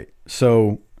 Right.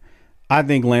 So I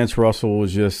think Lance Russell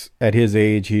was just at his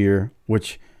age here,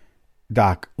 which,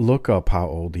 Doc, look up how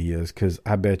old he is, because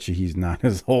I bet you he's not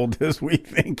as old as we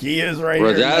think he is right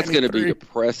now. That's going to be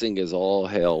depressing as all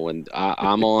hell when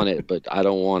I'm on it, but I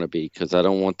don't want to be because I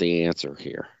don't want the answer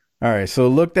here. All right, so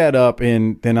look that up,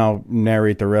 and then I'll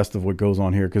narrate the rest of what goes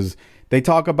on here, because they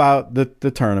talk about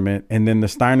the tournament, and then the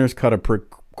Steiners cut a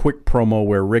quick promo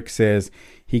where Rick says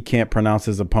he can't pronounce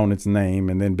his opponent's name,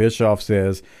 and then Bischoff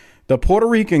says the Puerto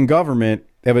Rican government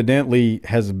evidently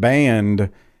has banned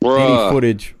any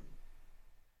footage.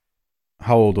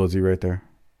 How old was he right there?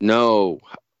 No.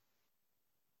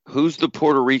 Who's the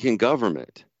Puerto Rican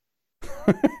government?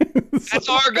 That's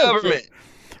our government.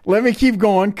 Let me keep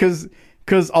going, because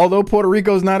although Puerto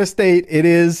Rico is not a state, it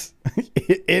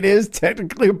is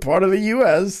technically a part of the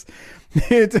U.S.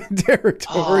 It's a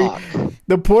territory.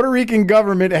 The Puerto Rican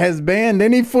government has banned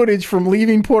any footage from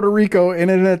leaving Puerto Rico in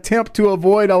an attempt to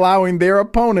avoid allowing their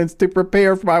opponents to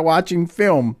prepare by watching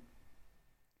film.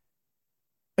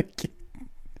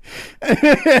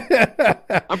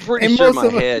 I'm pretty sure my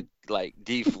head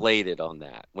deflated on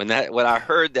that. When I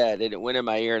heard that and it went in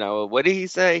my ear and I went, what did he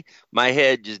say? My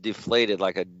head just deflated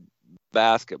like a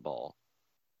basketball.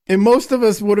 And most of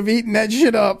us would have eaten that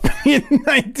shit up in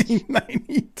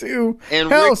 1992. And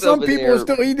hell, Rick's some people are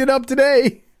still eating it up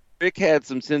today. Rick had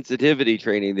some sensitivity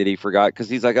training that he forgot because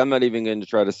he's like, I'm not even going to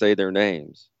try to say their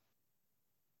names.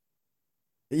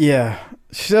 Yeah.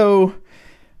 So,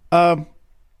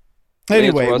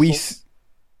 anyway,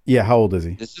 how old is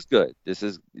he? This is good. This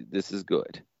is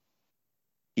good.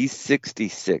 He's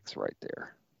 66 right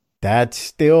there. That's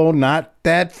still not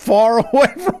that far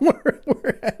away from where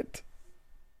we're at.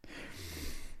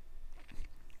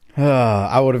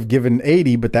 I would have given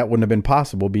 80, but that wouldn't have been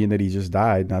possible, being that he just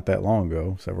died not that long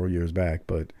ago, several years back.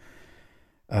 But,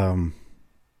 wow.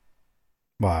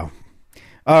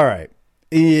 All right.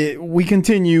 We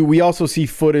continue. We also see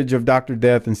footage of Dr.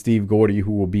 Death and Steve Gordy,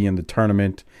 who will be in the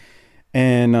tournament.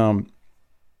 And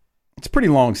It's a pretty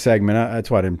long segment. That's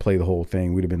why I didn't play the whole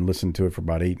thing. We'd have been listening to it for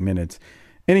about 8 minutes.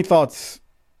 Any thoughts,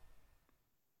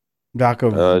 Doc,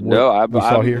 of what we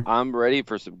saw here? I'm ready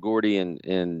for some Gordy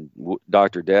and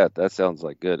Dr. Death. That sounds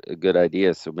like a good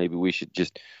idea. So maybe we should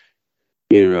just,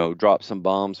 drop some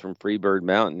bombs from Freebird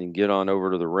Mountain and get on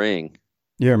over to the ring.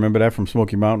 Yeah, remember that from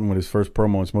Smoky Mountain with his first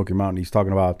promo in Smoky Mountain. He's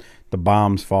talking about the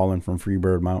bombs falling from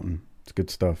Freebird Mountain. It's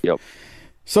good stuff. Yep.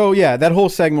 So, yeah, that whole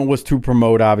segment was to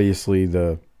promote, obviously,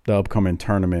 the upcoming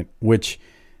tournament, which,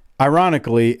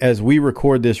 ironically, as we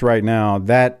record this right now,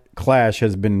 that clash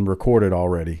has been recorded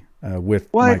already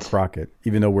with Mike Crockett,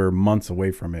 even though we're months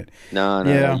away from it. No.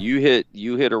 You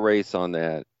hit a race on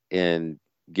that and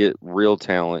get real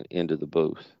talent into the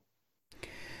booth.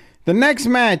 The next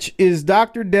match is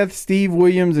Dr. Death, Steve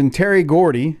Williams, and Terry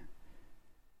Gordy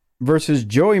versus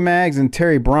Joey Maggs and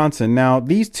Terry Bronson. Now,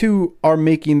 these two are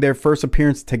making their first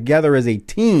appearance together as a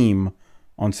team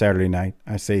on Saturday night.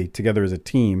 I say together as a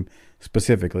team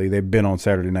specifically. They've been on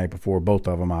Saturday night before, both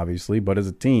of them, obviously. But as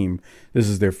a team, this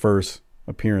is their first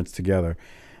appearance together.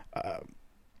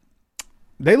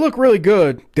 They look really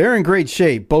good. They're in great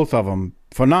shape, both of them.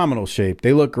 Phenomenal shape.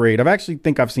 They look great. I've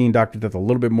seen Dr. Death a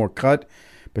little bit more cut.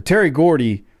 But Terry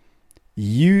Gordy,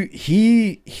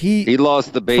 he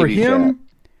lost the baby fat.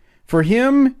 For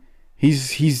him,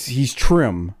 he's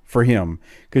trim for him,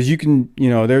 because you can,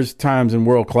 there's times in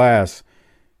world class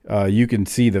you can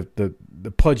see the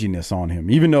pudginess on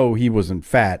him. Even though he wasn't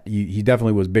fat, he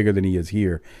definitely was bigger than he is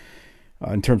here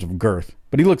in terms of girth.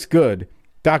 But he looks good.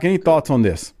 Doc, any thoughts on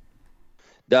this?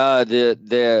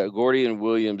 The Gordy and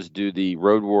Williams do the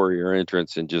Road Warrior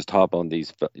entrance and just hop on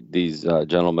these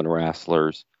gentlemen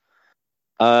wrestlers.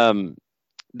 The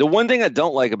one thing I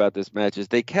don't like about this match is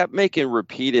they kept making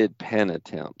repeated pin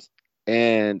attempts,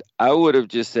 and I would have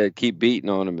just said keep beating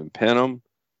on them and pin them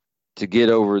to get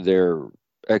over their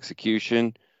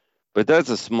execution. But that's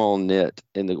a small nit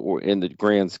in the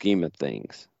grand scheme of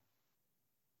things.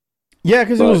 Yeah,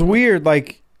 because it was weird.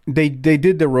 Like, They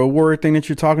did the Road Warrior thing that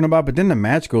you're talking about, but then the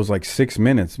match goes like 6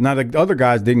 minutes. Now, the other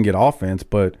guys didn't get offense,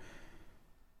 but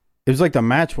it was like the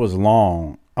match was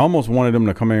long. I almost wanted them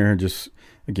to come in here and just,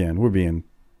 again, we're being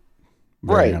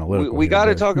very analytical. We got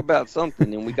to talk about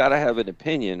something, and we got to have an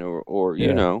opinion, or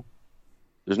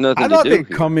there's nothing to do. I thought they'd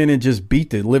come in and just beat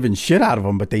the living shit out of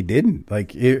them, but they didn't. They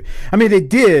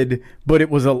did, but it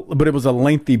was a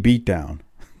lengthy beatdown.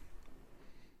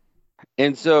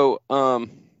 And so,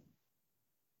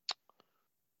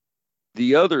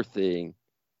 the other thing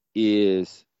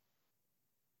is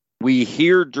we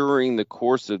hear during the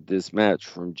course of this match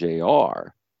from JR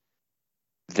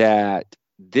that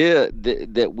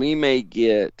that we may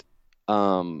get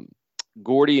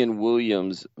Gordy and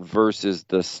Williams versus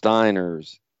the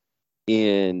Steiners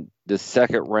in the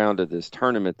second round of this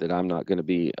tournament that I'm not going to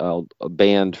be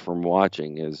banned from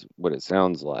watching, is what it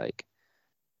sounds like.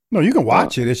 No, you can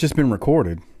watch it. It's just been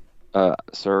recorded.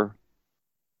 Sir?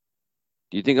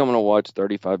 Do you think I'm going to watch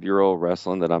 35-year-old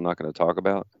wrestling that I'm not going to talk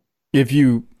about? If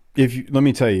you, let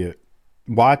me tell you,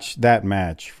 watch that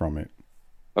match from it.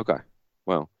 Okay.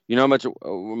 Well, you know how much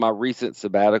my recent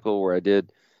sabbatical where I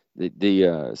did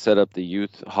the set up the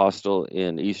youth hostel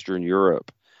in Eastern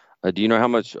Europe. Do you know how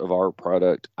much of our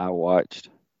product I watched?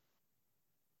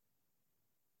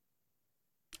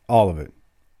 All of it.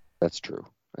 That's true.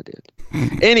 I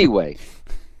did. Anyway,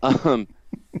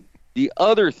 the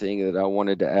other thing that I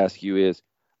wanted to ask you is,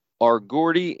 are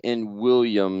Gordy and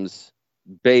Williams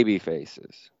baby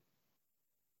faces?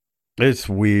 It's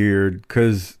weird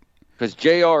because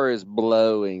JR is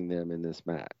blowing them in this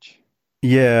match.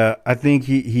 Yeah, I think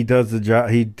he does the job.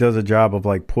 He does a job of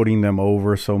like putting them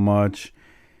over so much,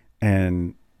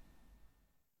 and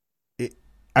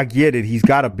I get it. He's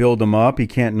got to build them up. He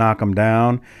can't knock them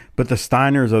down. But the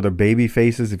Steiners are the baby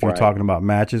faces if you're talking about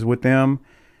matches with them.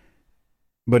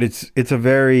 But it's a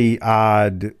very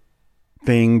odd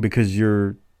thing because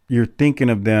you're thinking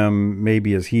of them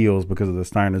maybe as heels because of the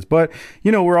Steiners. But,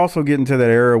 we're also getting to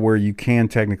that era where you can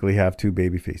technically have two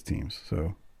babyface teams.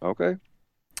 So okay.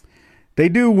 They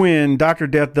do win. Dr.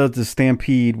 Death does the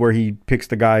stampede where he picks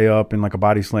the guy up in like a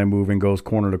body slam move and goes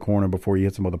corner to corner before he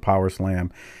hits him with a power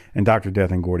slam. And Dr. Death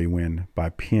and Gordy win by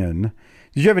pin.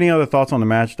 Did you have any other thoughts on the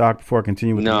match, Doc, before I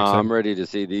continue with the next segment? I'm ready to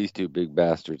see these two big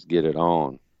bastards get it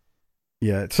on.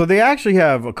 Yeah, so they actually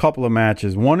have a couple of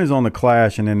matches. One is on the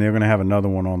Clash, and then they're going to have another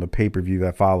one on the pay-per-view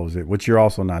that follows it, which you're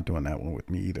also not doing that one with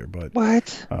me either. But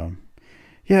what?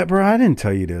 Yeah, bro, I didn't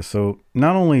tell you this. So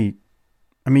not only,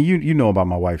 you know about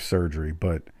my wife's surgery,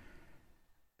 but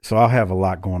so I'll have a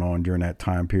lot going on during that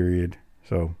time period.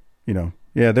 So,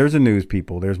 yeah, there's the news,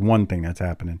 people. There's one thing that's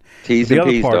happening. T's and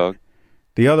P's, dog.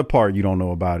 The other part you don't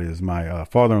know about is my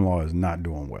father-in-law is not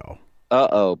doing well.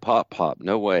 Uh-oh, pop.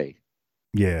 No way.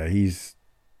 Yeah, he's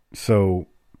so,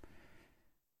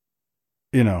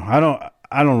 I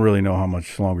don't really know how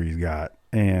much longer he's got.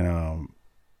 And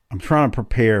I'm trying to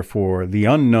prepare for the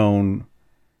unknown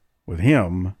with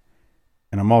him.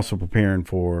 And I'm also preparing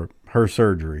for her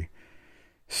surgery.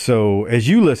 So as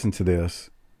you listen to this,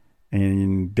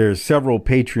 and there's several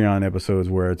Patreon episodes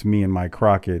where it's me and Mike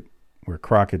Crockett, where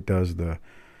Crockett does the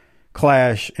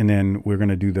Clash, and then we're going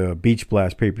to do the Beach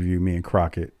Blast pay-per-view, me and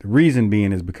Crockett. The reason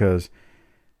being is because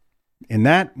in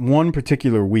that one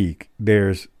particular week,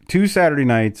 there's 2 Saturday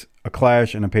nights, a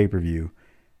Clash, and a pay-per-view,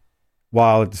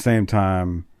 while at the same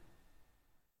time,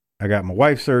 I got my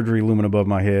wife's surgery looming above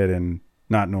my head and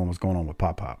not knowing what's going on with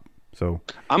Pop. So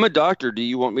I'm a doctor. Do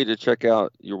you want me to check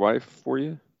out your wife for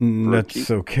you?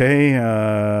 That's okay.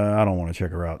 I don't want to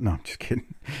check her out. No, I'm just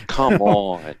kidding. Come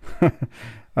on. You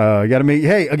got to make,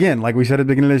 hey, again, like we said at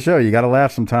the beginning of the show, you got to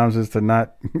laugh sometimes just to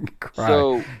not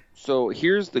cry. So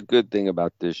here's the good thing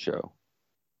about this show.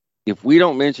 If we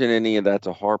don't mention any of that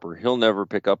to Harper, he'll never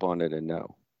pick up on it and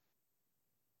know.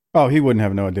 Oh, he wouldn't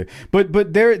have no idea.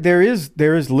 But there is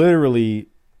literally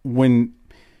when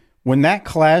that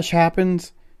Clash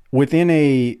happens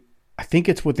I think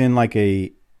it's within like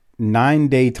a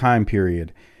 9-day time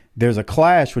period. There's a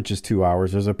Clash, which is 2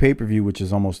 hours. There's a pay-per-view, which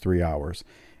is almost 3 hours.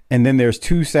 And then there's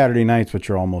 2 Saturday nights, which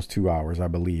are almost 2 hours, I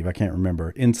believe. I can't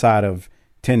remember. Inside of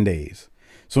 10 days.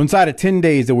 So inside of 10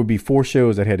 days, there would be 4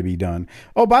 shows that had to be done.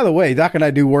 Oh, by the way, Doc and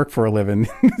I do work for a living.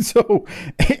 So,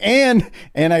 and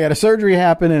I got a surgery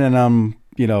happening, and I'm,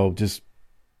 just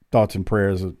thoughts and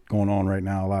prayers are going on right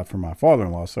now a lot for my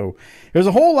father-in-law. So there's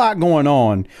a whole lot going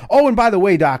on. Oh, and by the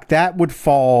way, Doc, that would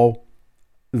fall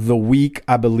the week,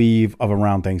 I believe, of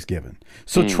around Thanksgiving.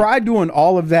 So try doing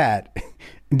all of that,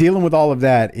 dealing with all of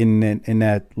that in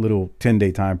that little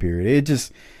 10-day time period.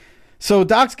 So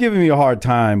Doc's giving me a hard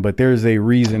time, but there's a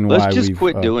reason why we've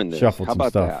quit doing this. Shuffled How some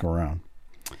about stuff that? around.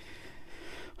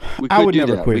 I would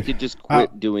never quit. We could just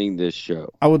quit doing this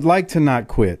show. I would like to not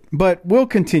quit, but we'll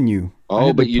continue.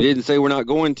 Oh, but you didn't say we're not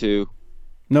going to.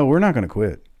 No, we're not going to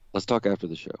quit. Let's talk after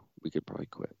the show. We could probably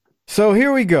quit. So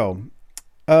here we go.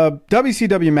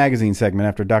 WCW magazine segment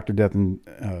after Dr. Death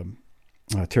and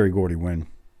Terry Gordy win.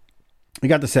 We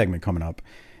got the segment coming up.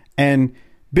 And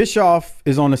Bischoff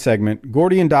is on the segment.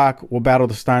 Gordy and Doc will battle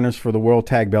the Steiners for the World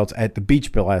Tag Belts at the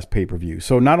Beach Blast pay-per-view.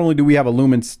 So not only do we have a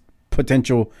looming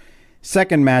potential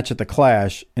second match at the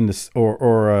Clash in the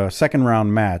or a second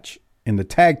round match in the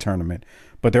tag tournament,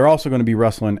 but they're also going to be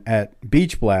wrestling at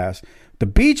Beach Blast. The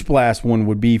Beach Blast one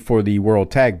would be for the World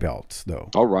Tag Belts, though.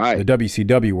 All right. The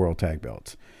WCW World Tag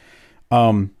Belts.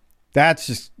 That's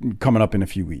just coming up in a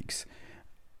few weeks.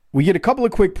 We get a couple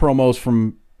of quick promos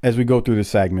from as we go through the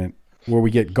segment where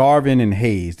we get Garvin and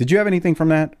Hayes. Did you have anything from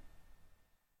that?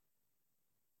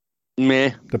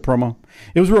 Meh. The promo?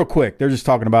 It was real quick. They're just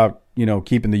talking about,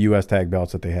 keeping the U.S. tag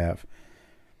belts that they have.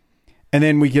 And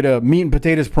then we get a meat and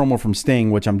potatoes promo from Sting,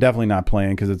 which I'm definitely not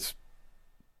playing because it's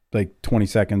like 20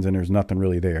 seconds and there's nothing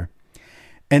really there.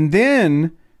 And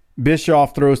then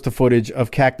Bischoff throws to footage of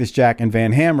Cactus Jack and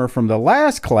Van Hammer from the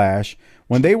last Clash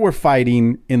when they were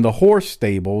fighting in the horse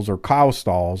stables or cow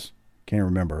stalls. Can't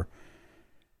remember.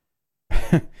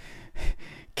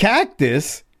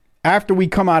 Cactus, after we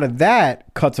come out of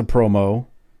that, cuts a promo,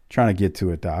 trying to get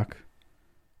to it, Doc,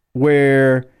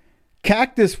 where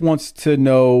Cactus wants to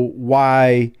know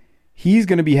why he's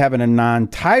going to be having a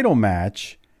non-title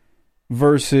match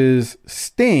versus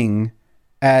Sting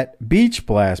at Beach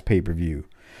Blast pay-per-view.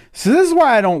 So this is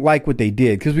why I don't like what they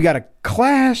did, because we got a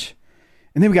Clash,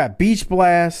 and then we got Beach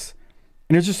Blast,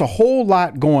 and there's just a whole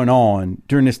lot going on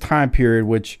during this time period,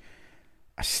 which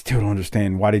I still don't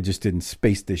understand why they just didn't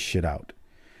space this shit out.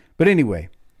 But anyway,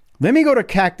 let me go to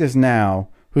Cactus now,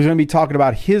 who's going to be talking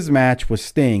about his match with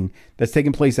Sting that's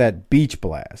taking place at Beach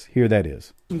Blast. Here that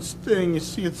is. Sting, you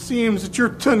see, it seems that your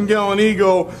 10-gallon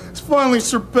ego has finally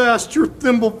surpassed your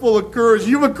thimbleful of courage.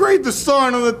 You've agreed to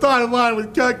sign on the dotted line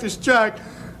with Cactus Jack,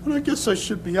 and I guess I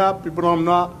should be happy, but I'm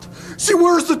not. See,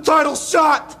 where's the title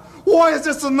shot? Why is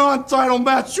this a non-title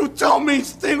match? You tell me,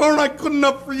 Sting, aren't I good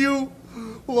enough for you?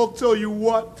 Well, I'll tell you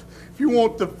what. If you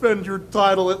won't defend your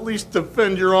title, at least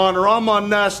defend your honor. I'm on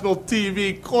national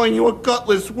TV calling you a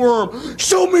gutless worm.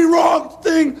 Show me wrong,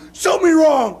 Sting! Show me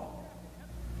wrong!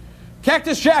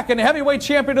 Cactus Jack and heavyweight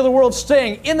champion of the world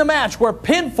Sting in the match where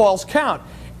pinfalls count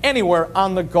anywhere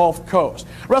on the Gulf Coast.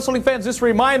 Wrestling fans, this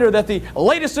reminder that the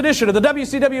latest edition of the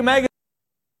WCW magazine.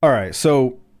 All right,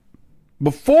 so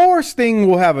before Sting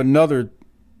will have another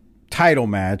title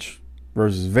match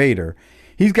versus Vader,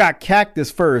 he's got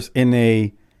Cactus first in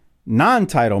a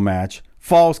non-title match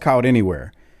Falls Count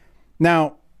Anywhere.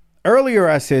 Now, earlier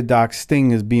I said, Doc,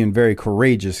 Sting is being very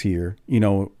courageous here,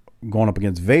 going up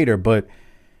against Vader. But,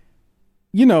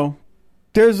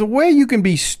 there's a way you can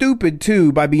be stupid,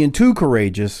 too, by being too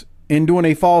courageous and doing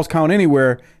a Falls Count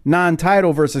Anywhere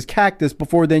non-title versus Cactus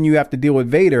before then you have to deal with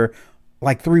Vader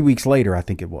like 3 weeks later, I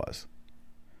think it was.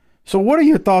 So what are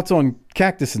your thoughts on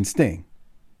Cactus and Sting?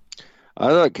 I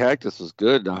thought Cactus was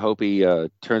good. I hope he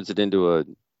turns it into a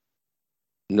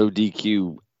no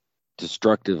DQ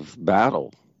destructive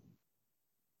battle.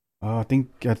 I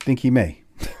think he may.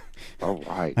 All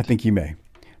right. I think he may.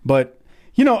 But,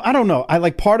 I don't know.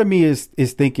 Part of me is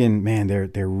thinking, man,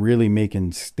 they're really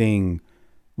making Sting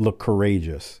look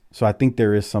courageous. So I think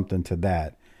there is something to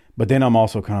that. But then I'm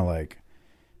also kind of like,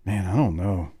 man, I don't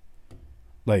know.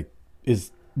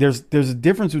 There's a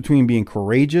difference between being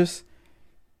courageous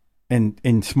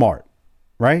and smart,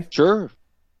 right? Sure.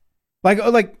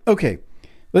 Okay,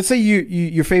 let's say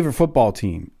your favorite football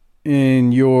team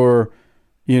and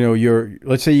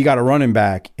let's say you got a running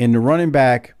back and the running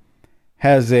back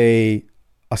has a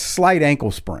slight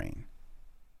ankle sprain.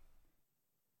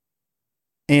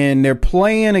 And they're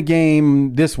playing a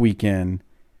game this weekend,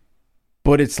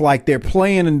 but it's like they're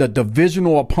playing in the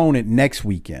divisional opponent next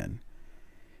weekend.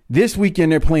 This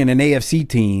weekend, they're playing an AFC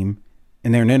team,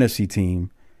 and they're an NFC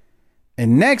team.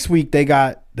 And next week, they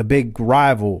got the big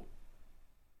rival.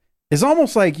 It's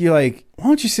almost like you're like, why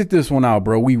don't you sit this one out,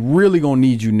 bro? We really going to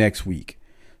need you next week.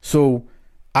 So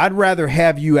I'd rather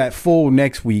have you at full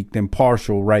next week than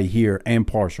partial right here and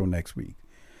partial next week.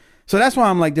 So that's why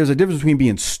I'm like, there's a difference between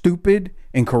being stupid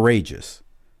and courageous.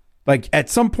 Like at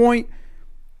some point,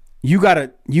 you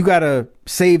gotta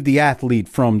save the athlete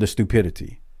from the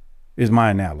stupidity, is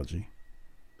my analogy.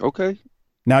 Okay.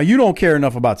 Now, you don't care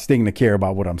enough about Sting to care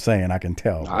about what I'm saying, I can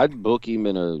tell. I'd book him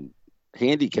in a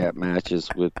handicap matches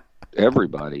with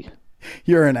everybody.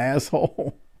 You're an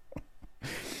asshole.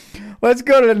 Let's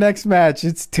go to the next match.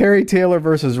 It's Terry Taylor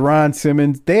versus Ron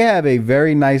Simmons. They have a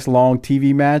very nice long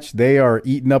TV match. They are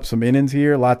eating up some innings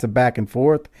here, lots of back and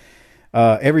forth.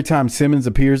 Every time Simmons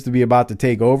appears to be about to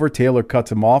take over, Taylor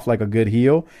cuts him off like a good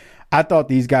heel. I thought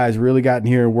these guys really got in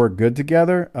here and worked good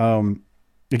together.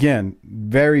 Again,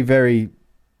 very, very,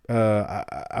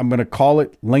 I'm going to call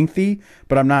it lengthy,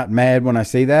 but I'm not mad when I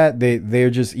say that.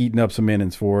 They're just eating up some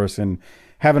innings for us and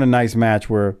having a nice match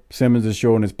where Simmons is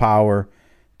showing his power.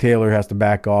 Taylor has to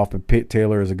back off, but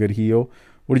Taylor is a good heel.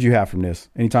 What did you have from this?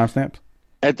 Any timestamps?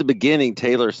 At the beginning,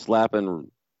 Taylor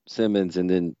slapping Simmons and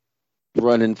then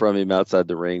running from him outside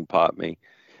the ring popped me.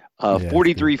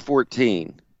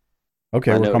 43-14.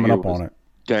 Okay, we're coming up on it.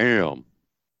 Damn.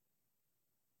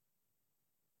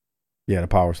 Yeah, the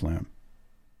power slam.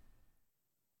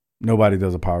 Nobody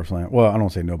does a power slam. Well, I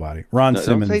don't say nobody. Simmons.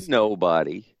 Don't say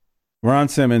nobody. Ron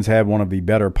Simmons had one of the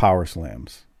better power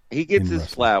slams. He gets his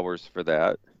flowers for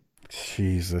that.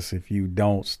 Jesus, if you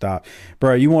don't stop.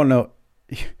 Bro, you want to know,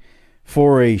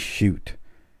 for a shoot,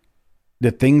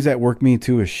 the things that work me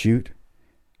into a shoot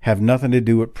have nothing to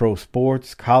do with pro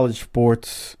sports, college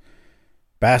sports,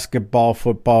 basketball,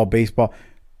 football, baseball.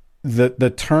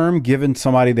 The term giving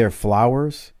somebody their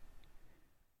flowers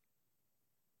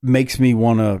makes me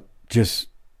want to just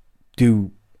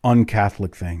do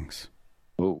un-Catholic things.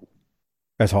 Ooh.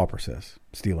 As Harper says,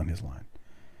 stealing his line.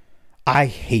 I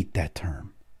hate that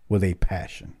term with a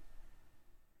passion.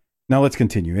 Now let's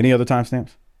continue. Any other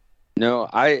timestamps? No,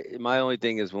 my only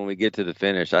thing is when we get to the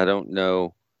finish, I don't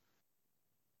know.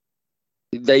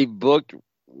 They booked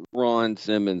Ron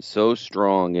Simmons so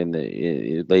strong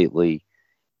lately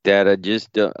that I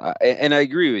just and I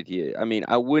agree with you. I mean,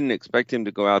 I wouldn't expect him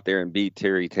to go out there and beat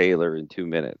Terry Taylor in 2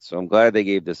 minutes. So I'm glad they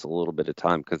gave this a little bit of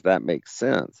time because that makes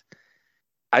sense.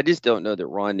 I just don't know that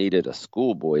Ron needed a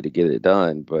schoolboy to get it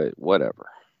done, but whatever.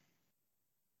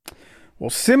 Well,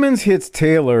 Simmons hits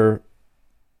Taylor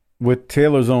with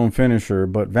Taylor's own finisher,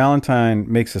 but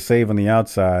Valentine makes a save on the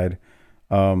outside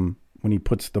when he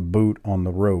puts the boot on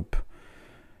the rope.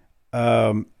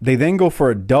 They then go for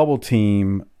a double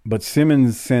team, but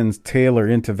Simmons sends Taylor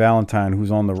into Valentine,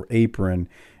 who's on the apron,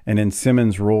 and then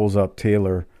Simmons rolls up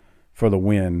Taylor for the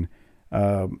win.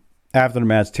 After the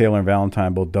match, Taylor and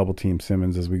Valentine both double team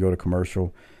Simmons as we go to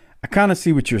commercial. I kind of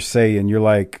see what you're saying. You're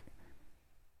like,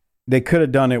 they could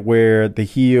have done it where the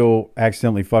heel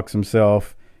accidentally fucks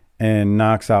himself and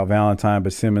knocks out Valentine,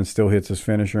 but Simmons still hits his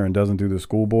finisher and doesn't do the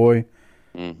schoolboy.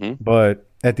 Mm-hmm. But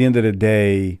at the end of the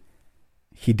day,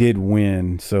 he did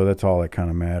win, so that's all that kind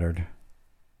of mattered.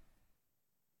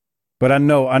 But I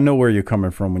know where you're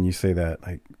coming from when you say that.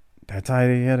 Like, that's how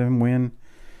they had him win.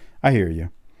 I hear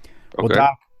you. Okay. Well,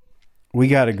 Doc, we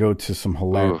got to go to some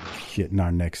hilarious shit in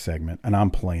our next segment, and I'm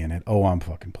playing it. Oh, I'm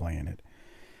fucking playing it.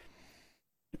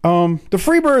 The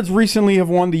Freebirds recently have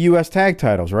won the U.S. tag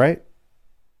titles, right?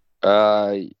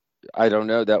 I don't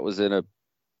know. That was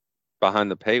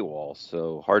behind the paywall,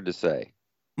 so hard to say.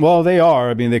 Well, they are.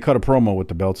 I mean, they cut a promo with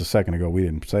the belts a second ago. We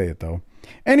didn't say it, though.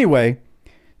 Anyway,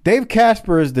 Dave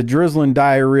Casper is the drizzling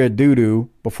diarrhea doo-doo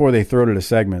before they throw to the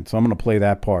segment, so I'm going to play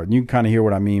that part. And you can kind of hear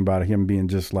what I mean by him being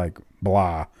just like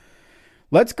blah.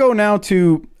 Let's go now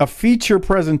to a feature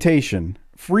presentation.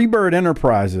 Freebird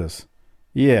Enterprises.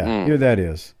 Yeah, here that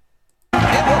is. And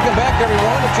welcome back,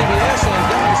 everyone, to TBS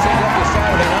and WCW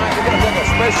Saturday Night. We're going to take a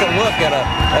special look at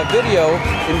a video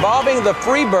involving the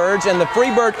Freebirds and the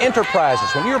Freebird Enterprises.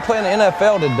 When you were playing the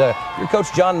NFL, did your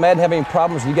coach John Madden have any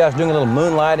problems with you guys doing a little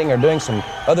moonlighting or doing some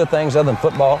other things other than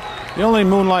football? The only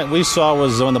moonlight we saw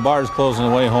was when the bars closed on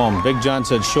the way home. Big John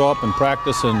said show up and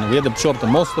practice, and we had to show up to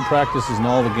most of the practices and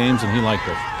all the games, and he liked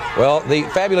us. Well, the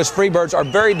fabulous Freebirds are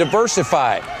very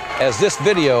diversified, as this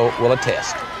video will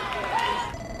attest.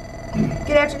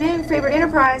 Good afternoon, Freebird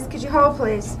Enterprise. Could you hold,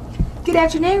 please? Good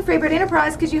afternoon, Freebird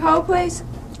Enterprise. Could you hold, please?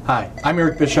 Hi, I'm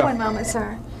Eric Bischoff. One moment,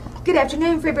 sir. Good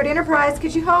afternoon, Freebird Enterprise.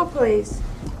 Could you hold, please?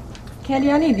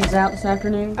 Candy, I need these out this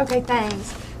afternoon. Okay,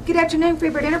 thanks. Good afternoon,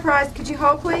 Freebird Enterprise. Could you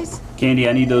hold, please? Candy,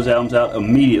 I need those albums out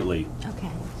immediately. Okay.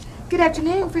 Good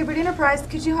afternoon, Freebird Enterprise.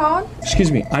 Could you hold?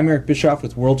 Excuse me, I'm Eric Bischoff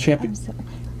with World Championship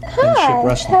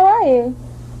Wrestling. How are you?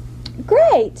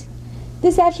 Great.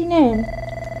 This afternoon.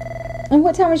 And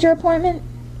what time is your appointment?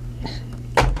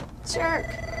 Jerk.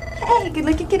 Hey, good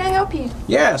looking. Can I help you?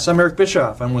 Yes, I'm Eric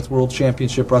Bischoff. I'm with World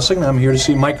Championship Wrestling, and I'm here to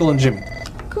see Michael and Jimmy.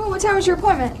 Cool. What time is your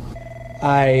appointment?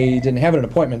 I didn't have an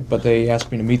appointment, but they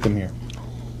asked me to meet them here.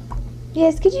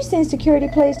 Yes, could you send security,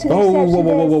 please, to the Oh, reception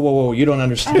whoa. You don't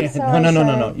understand. I'm sorry,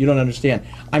 No. You don't understand.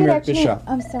 I'm Eric Bischoff.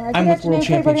 I'm sorry. I'm with World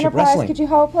Championship Wrestling. Could you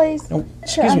hold, please? No, Sure,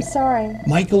 excuse I'm me. sorry.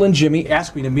 Michael and Jimmy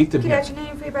asked me to meet them Good here.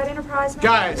 afternoon, Freebird Enterprise.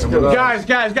 Guys,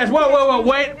 whoa,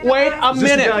 wait a Is this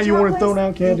minute. the guy you want to throw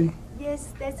down, Candy?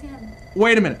 Yes, that's him.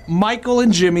 Wait a minute. Michael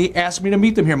and Jimmy asked me to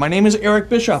meet them here. My name is Eric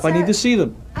Bischoff. I need to see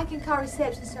them. I can call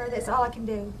reception, sir. That's all I can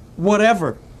do.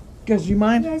 Whatever. Guys, do you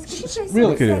mind? Yes, could you please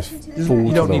Really? send reception to the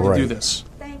You don't need to right. do this.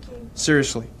 Thank you.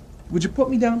 Seriously. Would you put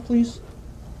me down, please?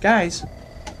 Guys.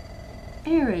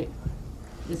 Eric.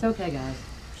 It's okay, guys.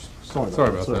 Sorry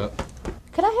about that.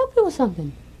 Could I help you with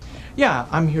something? Yeah,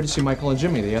 I'm here to see Michael and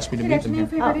Jimmy. They asked me to meet them here.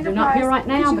 Oh, they're not here right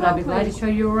now, but I'll be glad to show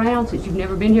you around since you've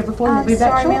never been here before. We'll be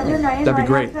back Sorry, ma'am, shortly. they're not in That'd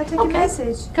be right great. now. Can I take a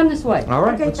message? Come this way. All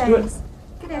right, Okay, let's do it. thanks.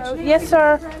 Good afternoon. Yes,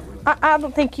 sir. I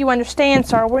don't think you understand,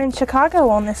 sir. We're in Chicago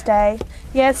on this day.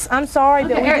 Yes, I'm sorry,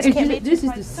 but Okay, we Eric, just can't be. this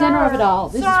is the center of it all.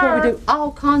 This is where we do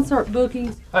all concert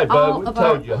bookings. Hey, bud, all we've of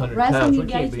told our you 100 wrestling times we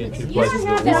can't be in two engagements. places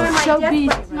This at once. is so busy.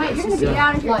 Right, you're going to be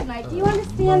out of here tonight. Do you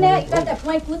understand that? You got that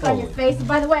blank look on your face. And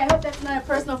by the way, I hope that's not a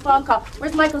personal phone call.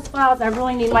 Where's Michael's files? I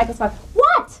really need Michael's files.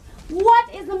 What?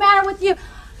 What is the matter with you?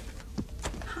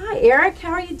 Hi, Eric.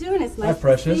 How are you doing? It's nice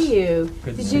Precious. to see you.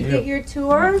 Good to Did see you you. get your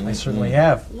tour? I certainly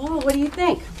have. Well, what do you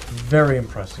think? Very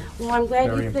impressive. Well, I'm glad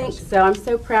Very you think impressive. so. I'm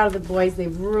so proud of the boys.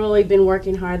 They've really been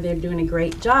working hard. They're doing a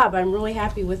great job. I'm really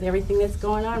happy with everything that's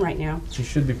going on right now. You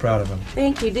should be proud of them.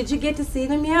 Thank you. Did you get to see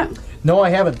them yet? No, I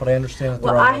haven't, but I understand that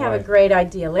they're Well, on I their have way. a great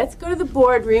idea. Let's go to the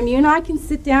boardroom. You and I can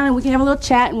sit down and we can have a little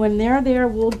chat, and when they're there,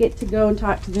 we'll get to go and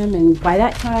talk to them, and by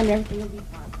that time, everything will be fine.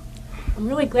 I'm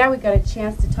really glad we got a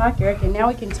chance to talk, Eric, and now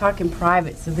we can talk in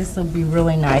private, so this will be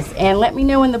really nice. And let me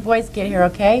know when the boys get here,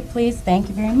 okay? Please, thank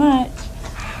you very much.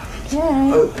 Okay.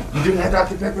 You didn't have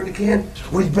Dr. Pepper in the can?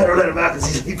 Well, you better let him out because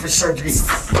he's late for surgery.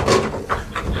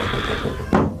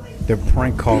 They're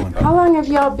prank calling. How long have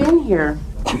y'all been here?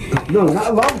 No,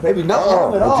 not long, baby. Not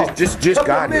long at all. Just Couple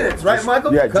got of here. minutes, right,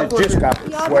 Michael? Yeah, Couple just of got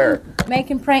minutes. here. Swear.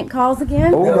 Making prank calls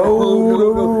again? Oh,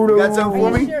 no. You got something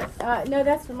Are for you me? sure? No,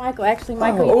 that's for Michael. Actually,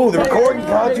 Michael. Oh, you the can take recording it.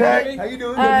 contract? How you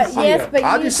doing? Yes, but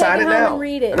I'll you just take sign it home now. and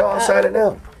read it. No, I'll sign it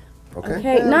now. Okay.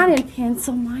 Okay, not in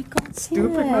pencil, Michael.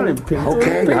 Stupid, not in pencil.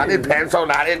 Okay, not in pencil,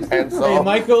 not in pencil. Hey,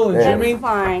 Michael and Yeah. Jimmy,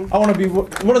 Fine. I want to be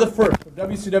one of the first from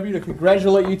WCW to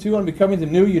congratulate you two on becoming the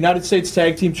new United States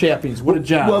Tag Team Champions. What a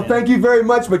job. Well, man. thank you very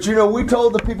much, but you know, we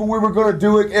told the people we were going to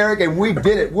do it, Eric, and we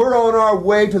did it. We're on our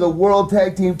way to the World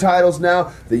Tag Team titles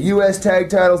now, the U.S. Tag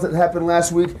titles that happened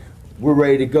last week. We're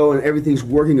ready to go, and everything's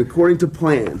working according to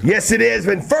plan. Yes, it is.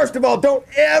 And first of all, don't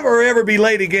ever be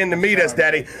late again to meet us,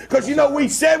 Daddy. Because, you know, we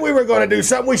said we were going to do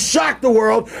something. We shocked the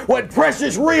world when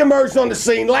Precious reemerged on the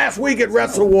scene last week at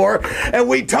Wrestle War. And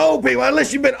we told people,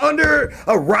 unless you've been under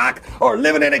a rock or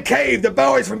living in a cave, the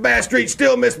boys from Bass Street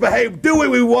still misbehave. Do what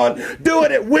we want. Do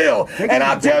it at will. And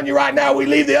I'm telling you right now, we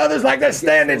leave the others like they're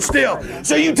standing still.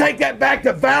 So you take that back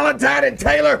to Valentine and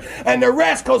Taylor and the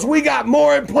rest, because we got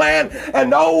more in plan.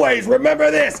 And always,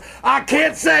 remember this. I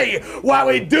can't say why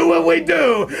we do what we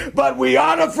do, but we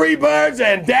honor Freebirds,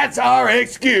 and that's our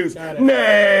excuse.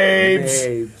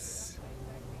 Names.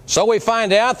 So we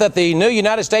find out that the new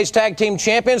United States Tag Team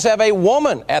Champions have a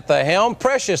woman at the helm,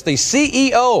 Precious, the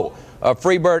CEO of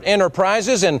Freebird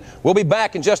Enterprises, and we'll be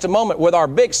back in just a moment with our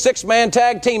big six-man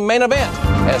tag team main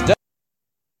event.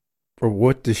 Or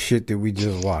what the shit did we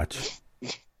just watch?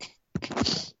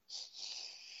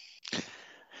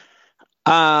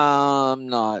 I'm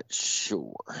not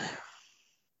sure.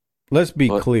 Let's be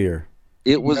clear.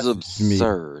 It was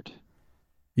absurd.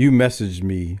 You messaged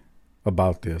me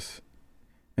about this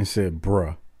and said,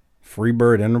 bruh,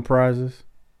 Freebird Enterprises?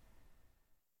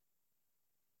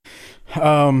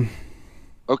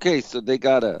 Okay, so they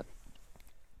got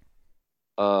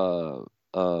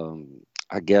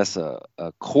I guess a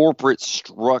corporate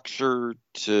structure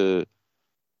to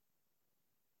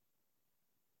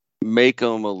make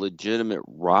them a legitimate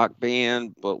rock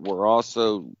band, but we're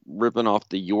also ripping off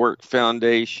the York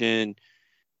Foundation,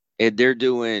 and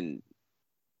there's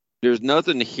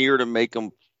nothing here to make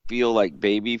them feel like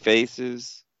baby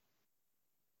faces.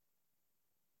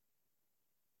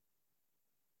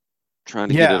 Trying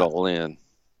to get it all in.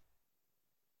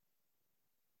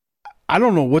 I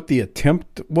don't know what the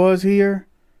attempt was here,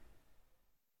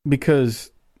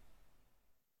 because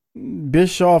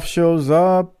Bischoff shows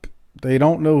up. They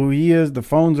don't know who he is. The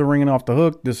phones are ringing off the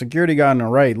hook. The security guy on the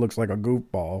right looks like a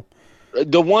goofball.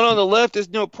 The one on the left is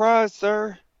no prize,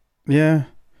 sir. Yeah.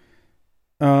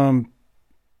 We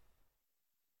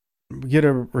get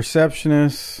a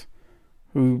receptionist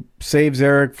who saves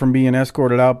Eric from being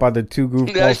escorted out by the two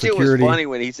goofball that shit security. was funny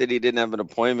when he said he didn't have an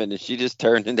appointment, and she just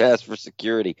turned and asked for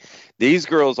security. These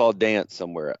girls all dance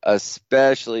somewhere,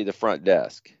 especially the front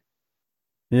desk.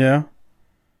 Yeah.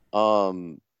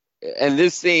 And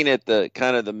this scene at the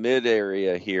kind of the mid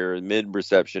area here, mid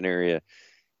reception area,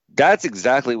 that's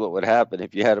exactly what would happen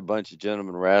if you had a bunch of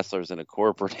gentlemen wrestlers in a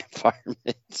corporate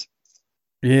environment.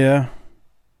 Yeah.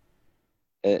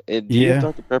 Do you have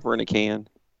Dr. Pepper in a can?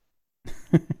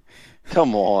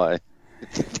 Come on.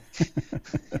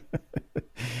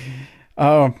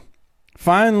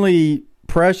 Finally,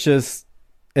 Precious,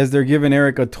 as they're giving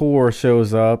Eric a tour,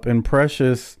 shows up, and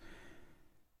Precious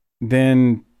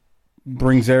then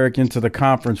brings Eric into the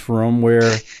conference room where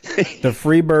the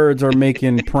Freebirds are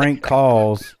making prank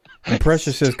calls, and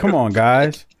Precious says, "Come on,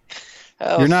 guys,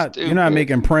 you're not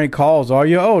making prank calls, are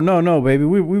you?" "Oh, no, baby,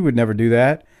 we would never do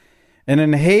that." And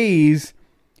then Hayes,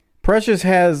 Precious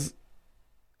has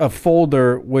a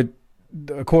folder with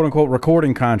a quote-unquote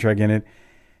recording contract in it.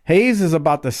 Hayes is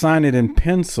about to sign it in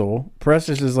pencil.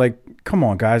 Precious is like, "Come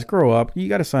on, guys, grow up. You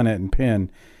got to sign it in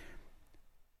pen."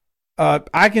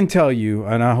 I can tell you,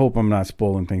 and I hope I'm not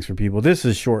spoiling things for people, this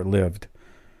is short-lived.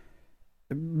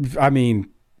 I mean,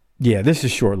 yeah, this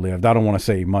is short-lived. I don't want to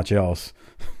say much else.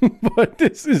 But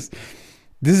this is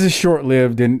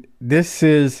short-lived, and this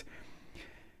is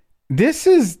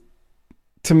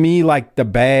to me like the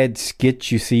bad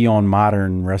skit you see on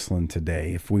modern wrestling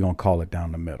today, if we're going to call it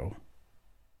down the middle.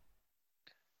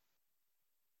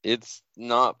 It's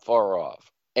not far off.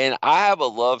 And I have a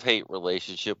love-hate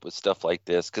relationship with stuff like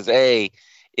this because, A,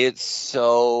 it's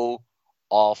so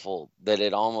awful that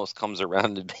it almost comes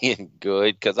around to being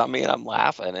good because, I mean, I'm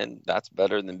laughing, and that's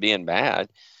better than being mad.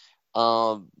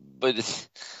 But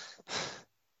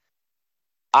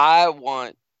I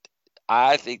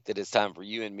think that it's time for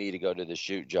you and me to go to the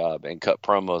shoot job and cut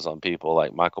promos on people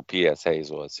like Michael P.S.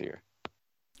 Hayes was here.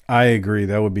 I agree.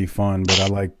 That would be fun, but I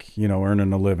like,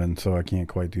 earning a living, so I can't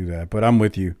quite do that. But I'm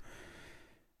with you.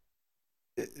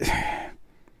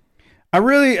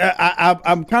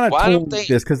 I'm kind of torn with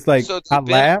this because, like, so I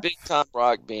laugh. A big time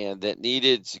rock band that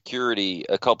needed security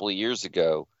a couple of years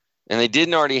ago, and they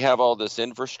didn't already have all this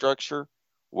infrastructure.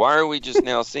 Why are we just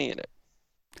now seeing it?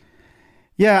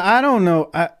 Yeah, I don't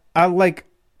know. I like,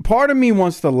 part of me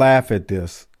wants to laugh at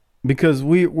this because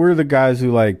we're the guys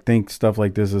who like think stuff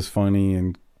like this is funny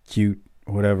and cute,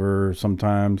 whatever,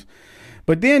 sometimes.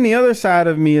 But then the other side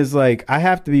of me is like, I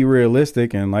have to be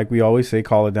realistic and, like we always say,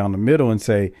 call it down the middle and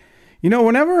say,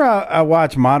 whenever I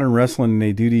watch modern wrestling and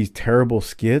they do these terrible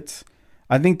skits,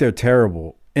 I think they're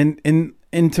terrible. And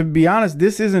to be honest,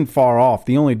 this isn't far off.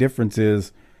 The only difference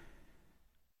is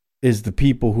the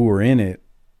people who are in it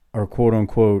are quote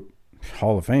unquote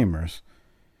Hall of Famers.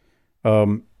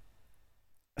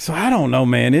 So I don't know,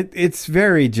 man. It's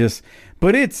very just,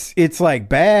 but it's like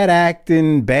bad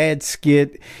acting, bad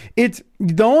skit. It's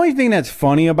the only thing that's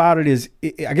funny about it is,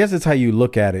 I guess it's how you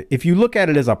look at it. If you look at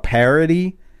it as a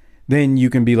parody, then you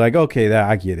can be like, okay,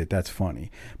 I get it. That's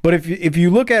funny. But if you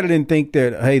look at it and think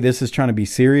that, hey, this is trying to be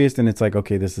serious, then it's like,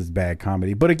 okay, this is bad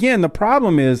comedy. But again, the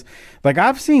problem is, like,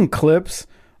 I've seen clips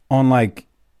on like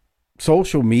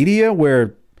social media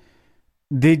where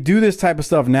they do this type of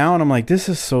stuff now, and I'm like, this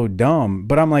is so dumb.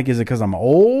 But I'm like, is it because I'm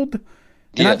old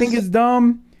and I think it's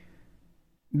dumb?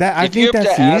 I think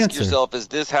that's the answer. If you have to ask yourself, is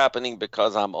this happening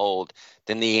because I'm old?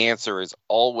 Then the answer is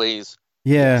always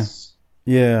yes.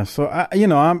 Yeah. So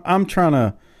I'm trying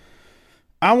to.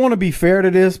 I want to be fair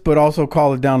to this, but also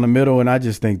call it down the middle. And I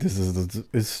just think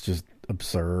it's just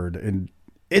absurd, and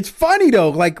it's funny though.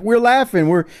 Like, we're laughing.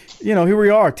 We're here we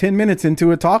are 10 minutes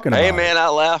into it talking about. Hey man, I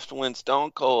laughed when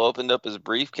Stone Cold opened up his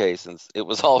briefcase and it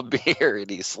was all beer, and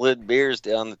he slid beers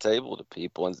down the table to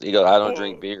people, and he goes, "I don't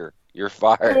drink beer. You're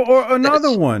fired." Or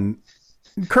another one,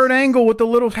 Kurt Angle with the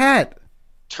little hat.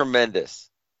 Tremendous.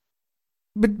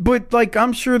 But like,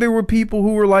 I'm sure there were people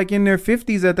who were like in their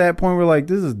 50s at that point were like,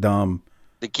 this is dumb.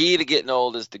 The key to getting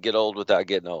old is to get old without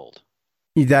getting old.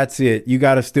 That's it. You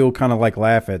got to still kind of like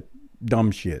laugh at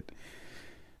dumb shit.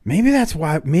 Maybe that's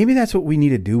what we need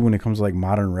to do when it comes to like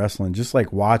modern wrestling. Just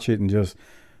like watch it and just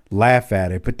laugh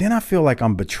at it. But then I feel like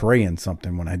I'm betraying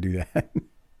something when I do that.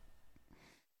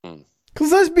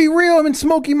 Because let's be real. I mean,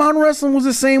 Smoky Mountain Wrestling was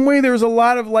the same way. There was a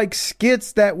lot of like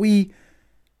skits that we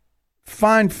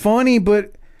find funny,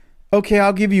 but okay,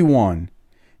 I'll give you one.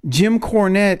 Jim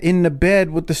Cornette in the bed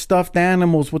with the stuffed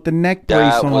animals with the neck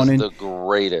brace on. That was the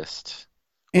greatest.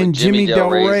 And Jimmy Del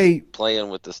Rey playing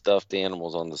with the stuffed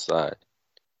animals on the side.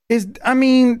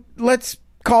 Let's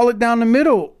call it down the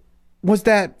middle. Was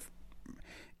that,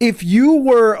 if you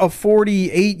were a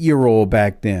 48-year-old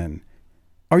back then,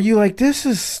 are you like, this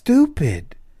is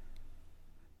stupid?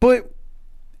 But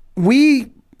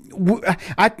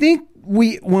I think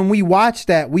when we watch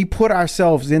that, we put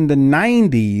ourselves in the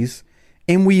 90s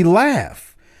and we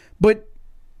laugh. But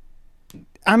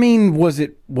I mean, was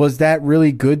that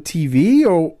really good TV,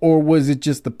 or was it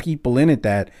just the people in it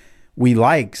that we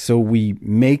like, so we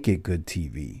make it good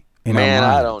TV? Man,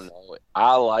 I don't know.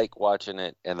 I like watching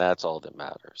it, and that's all that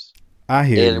matters. I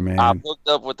hear you, man. I hooked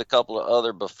up with a couple of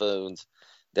other buffoons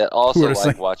that also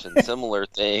like watching similar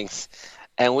things.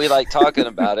 And we like talking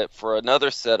about it for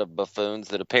another set of buffoons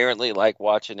that apparently like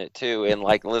watching it too, and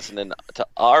like listening to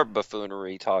our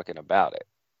buffoonery talking about it.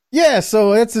 Yeah,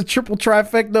 so it's a triple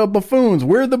trifecta of buffoons.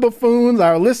 We're the buffoons,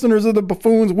 our listeners are the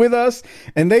buffoons with us,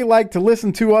 and they like to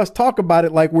listen to us talk about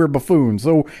it like we're buffoons.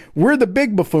 So we're the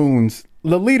big buffoons,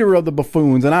 the leader of the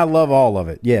buffoons, and I love all of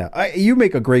it. Yeah, you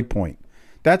make a great point.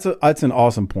 That's an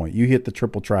awesome point. You hit the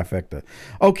triple trifecta.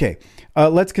 Okay,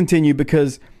 let's continue,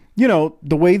 because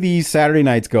the way these Saturday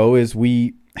nights go is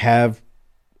we have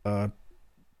 2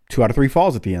 out of 3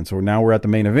 falls at the end. So now we're at the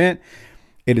main event.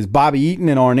 It is Bobby Eaton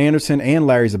and Arn Anderson and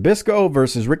Larry Zbyszko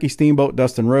versus Ricky Steamboat,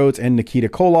 Dustin Rhodes, and Nikita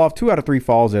Koloff. 2 out of 3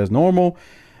 falls as normal.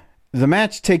 The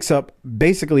match takes up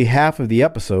basically half of the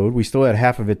episode. We still had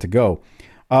half of it to go.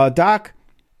 Doc,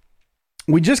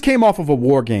 we just came off of a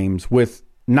War Games with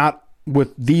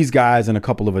these guys and a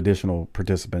couple of additional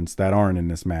participants that aren't in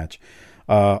this match.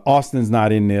 Austin's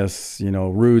not in this,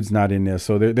 Rude's not in this.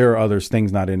 So there are others,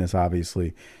 Sting's not in this,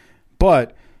 obviously.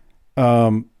 But,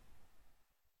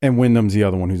 and Wyndham's the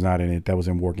other one who's not in it. That was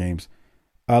in War Games.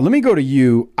 Let me go to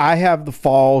you. I have the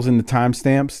falls and the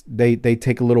timestamps. They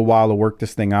take a little while to work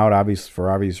this thing out, for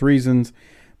obvious reasons.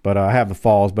 But I have the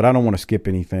falls, but I don't want to skip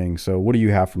anything. So what do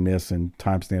you have from this, and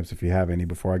timestamps if you have any,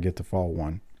 before I get to fall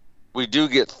 1? We do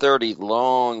get 30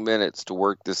 long minutes to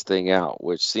work this thing out,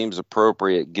 which seems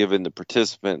appropriate given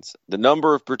the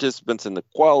number of participants and the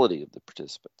quality of the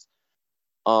participants.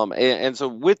 And so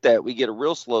with that, we get a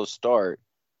real slow start,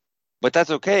 but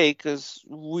that's okay because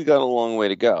we got a long way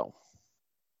to go.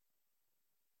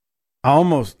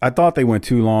 I thought they went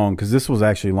too long, because this was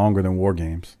actually longer than War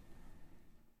Games.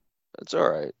 That's all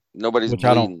right. Nobody's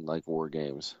bleeding like War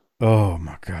Games. Oh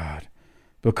my God.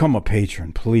 Become a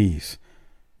patron, please.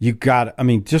 You got,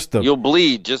 you'll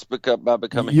bleed just by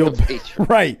becoming a patron.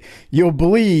 Right. You'll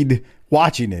bleed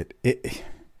watching it.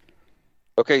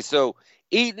 Okay, so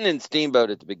Eaton and Steamboat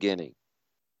at the beginning.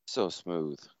 So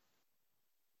smooth.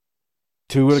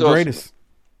 2 of the greatest. Smooth.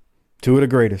 2 of the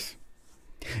greatest.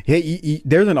 Hey,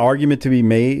 there's an argument to be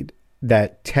made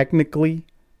that technically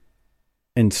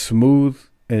and smooth,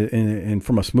 and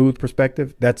from a smooth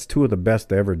perspective, that's 2 of the best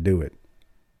to ever do it.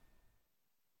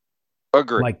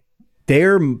 Agree. Like,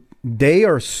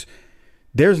 there's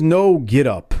no get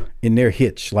up in their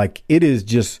hitch. Like, it is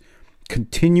just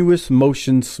continuous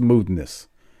motion smoothness.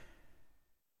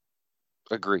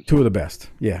 Agree. 2 of the best.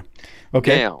 Yeah.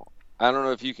 Okay. Now, I don't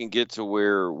know if you can get to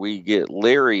where we get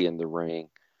Larry in the ring,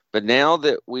 but now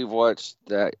that we've watched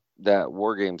that that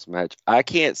War Games match, I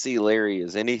can't see Larry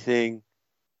as anything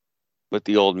but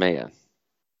the old man.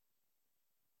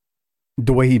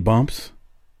 The way he bumps?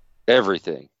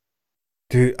 Everything.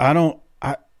 Dude,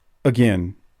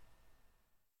 again,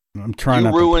 I'm trying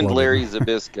not to ruined plug Larry it.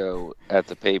 Zbyszko at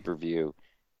the pay-per-view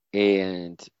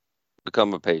and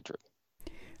become a patron.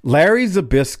 Larry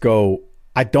Zbyszko,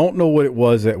 I don't know what it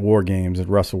was at War Games at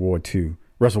Wrestle War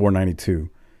 92.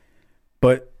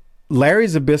 But Larry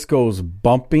Zbyszko's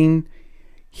bumping,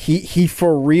 he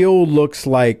for real looks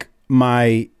like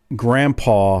my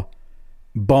grandpa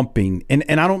bumping. And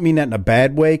I don't mean that in a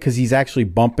bad way, because he's actually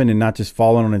bumping and not just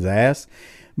falling on his ass.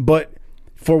 But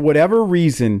for whatever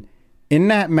reason, in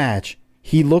that match,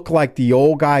 he looked like the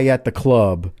old guy at the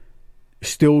club,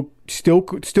 still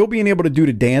being able to do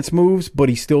the dance moves, but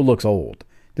he still looks old.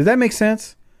 Does that make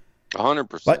sense?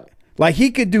 100%. Like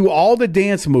he could do all the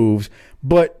dance moves,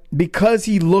 but because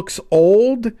he looks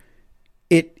old,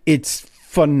 it's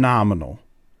phenomenal.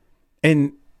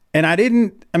 And I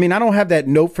don't have that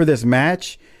note for this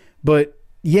match, but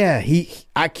yeah,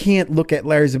 I can't look at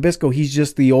Larry Zbyszko. He's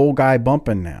just the old guy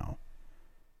bumping now.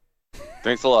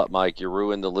 Thanks a lot, Mike. You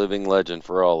ruined the living legend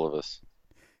for all of us.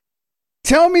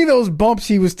 Tell me those bumps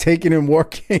he was taking in War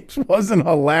Games wasn't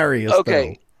hilarious.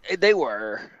 Okay, they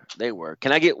were.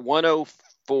 Can I get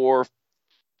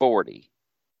 104.40?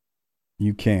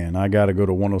 You can. I got to go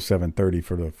to 107.30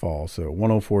 for the fall. So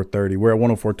 104.30. We're at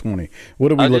 104.20.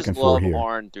 What are we looking for here? I just love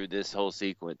Arn through this whole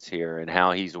sequence here and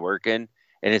how he's working.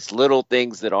 And it's little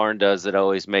things that Arn does that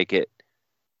always make it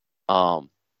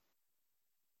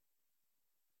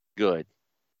good.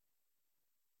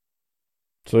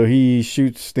 So he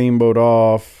shoots Steamboat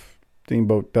off.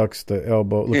 Steamboat ducks the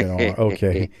elbow. Look at Arn.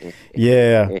 Okay.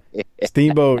 Yeah.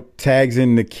 Steamboat tags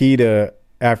in Nikita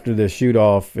after the shoot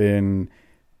off, and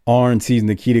Arn sees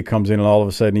Nikita comes in, and all of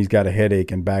a sudden he's got a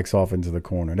headache and backs off into the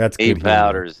corner. That's good. He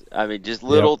powders. I mean, just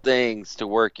little things to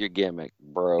work your gimmick,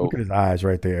 bro. Look at his eyes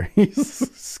right there.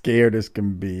 He's scared as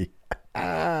can be.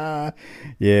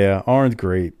 Yeah, Arn's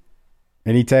great.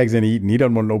 And he tags in Eaton. He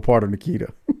doesn't want no part of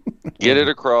Nikita. Get it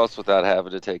across without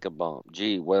having to take a bump.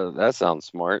 Gee, well, that sounds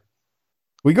smart.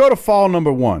 We go to fall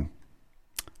number 1.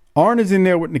 Arn is in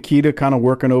there with Nikita, kind of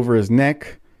working over his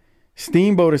neck.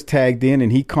 Steamboat is tagged in,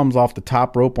 and he comes off the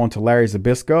top rope onto Larry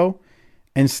Zbyszko.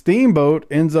 And Steamboat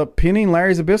ends up pinning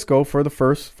Larry Zbyszko for the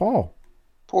first fall.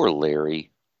 Poor Larry.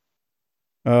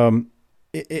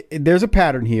 There's a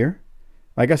pattern here.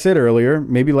 Like I said earlier,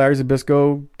 maybe Larry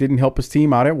Zbyszko didn't help his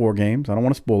team out at War Games. I don't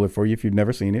want to spoil it for you if you've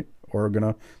never seen it or are going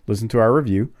to listen to our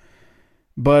review.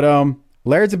 But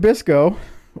Larry Zbyszko,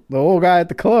 the old guy at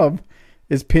the club,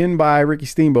 is pinned by Ricky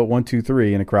Steamboat 1, 2,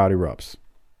 3, and the crowd erupts.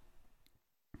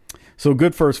 So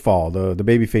good first fall. The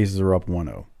baby faces are up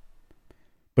 1-0.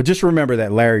 But just remember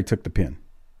that Larry took the pin.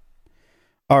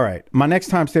 All right. My next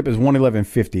time step is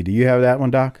 111.50. Do you have that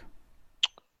one, Doc?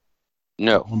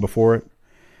 No. One before it?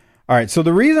 All right. So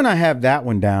the reason I have that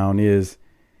one down is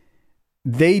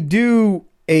they do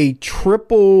a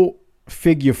triple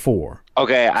figure 4.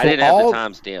 Okay. I didn't have the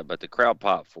timestamp, but the crowd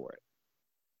popped for it.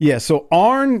 Yeah, so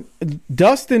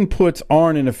Dustin puts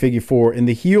Arn in a figure 4, and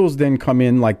the heels then come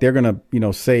in like they're gonna,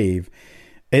 save.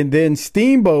 And then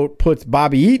Steamboat puts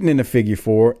Bobby Eaton in a figure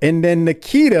 4, and then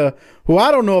Nikita, who I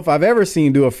don't know if I've ever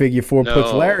seen do a figure 4,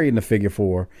 puts Larry in the figure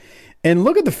 4. And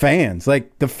look at the fans.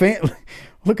 Like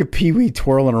look at Pee Wee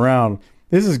twirling around.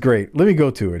 This is great. Let me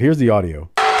go to it. Here's the audio.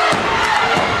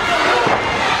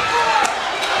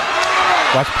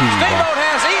 Watch Pee Wee. Steamboat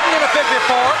has Eaton in a figure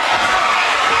 4.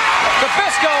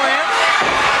 Zbyszko in.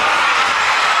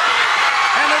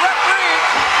 And the referee,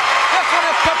 this one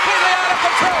is completely out of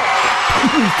control.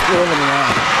 He's twirling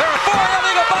around. There are 4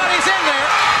 illegal bodies in there.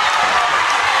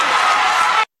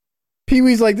 Pee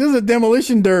Wee's like, this is a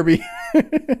demolition derby.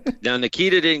 Now,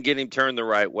 Nikita didn't get him turned the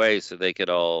right way so they could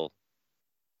all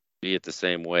be it the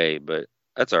same way, but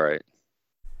that's all right.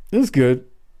 It was good.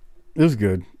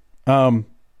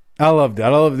 I loved it. I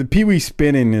love the Pee Wee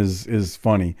spinning is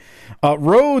funny.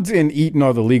 Rhodes and Eaton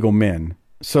are the legal men.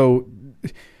 So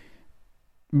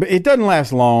but it doesn't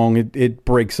last long. It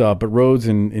breaks up, but Rhodes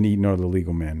and Eaton are the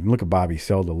legal men. And look at Bobby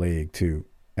sell the leg too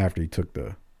after he took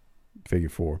the figure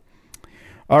 4.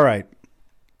 All right.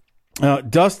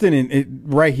 Dustin and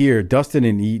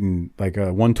Eaton, like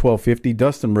 112.50.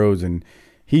 Dustin Rhodes, and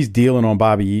he's dealing on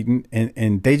Bobby Eaton,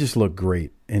 and they just look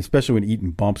great. And especially when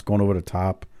Eaton bumps going over the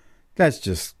top. That's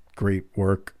just great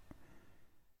work.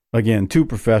 Again, 2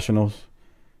 professionals.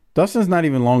 Dustin's not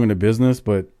even long in the business,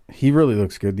 but he really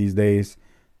looks good these days.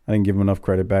 I didn't give him enough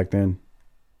credit back then.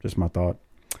 Just my thought.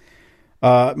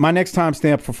 My next time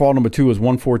stamp for fall number 2 is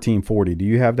 114.40. Do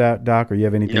you have that, Doc, or you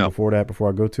have anything before that before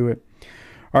I go to it?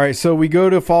 All right, so we go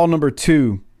to fall number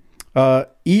 2.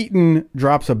 Eaton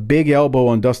drops a big elbow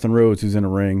on Dustin Rhodes, who's in the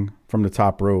ring from the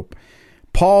top rope.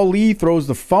 Paul Lee throws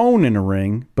the phone in the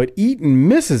ring, but Eaton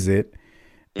misses it,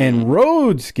 and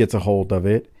Rhodes gets a hold of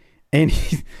it, and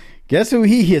guess who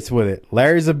he hits with it?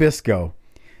 Larry Zbyszko.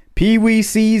 Pee Wee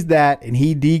sees that, and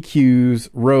he DQs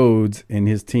Rhodes and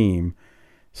his team.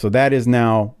 So that is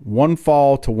now 1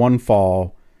 fall to 1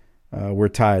 fall. We're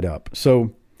tied up.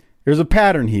 So there's a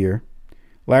pattern here.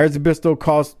 Larry Zbyszko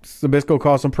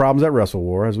caused some problems at Wrestle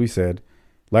War, as we said.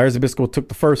 Larry Zbyszko took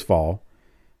the first fall.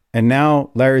 And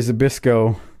now Larry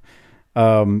Zbyszko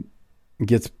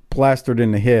gets plastered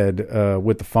in the head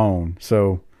with the phone.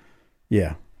 So,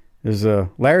 yeah. There's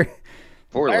Larry's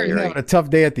having a tough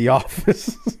day at the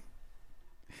office.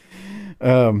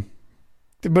 But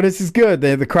this is good.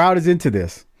 The crowd is into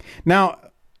this. Now,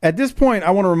 at this point,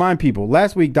 I want to remind people.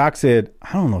 Last week, Doc said,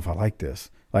 I don't know if I like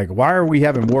this. Like, why are we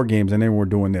having war games and then we're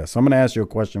doing this? So I'm going to ask you a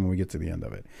question when we get to the end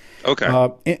of it. Okay.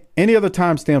 Any other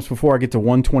timestamps before I get to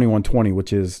 120-120,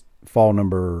 which is fall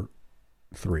number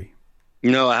 3?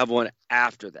 No, I have one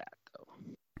after that, though.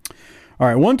 All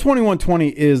right,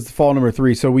 120-120 is fall number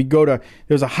 3. So we go to,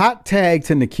 there's a hot tag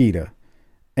to Nikita.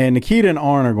 And Nikita and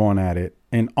Arn are going at it.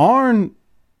 And Arn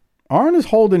is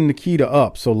holding Nikita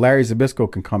up so Larry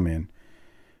Zbyszko can come in.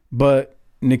 But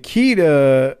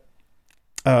Nikita...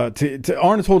 Arn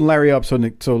is holding Larry up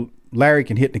so Larry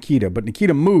can hit Nikita, but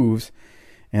Nikita moves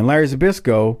and Larry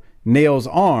Zbyszko nails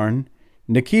Arn.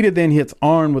 Nikita then hits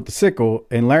Arn with the sickle,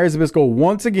 and Larry Zbyszko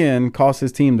once again costs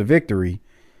his team the victory.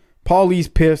 Paul Lee's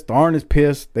pissed. Arn is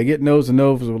pissed. They get nose to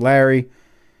nose with Larry.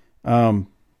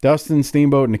 Dustin,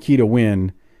 Steamboat, and Nikita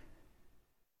win.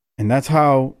 And that's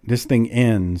how this thing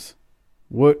ends.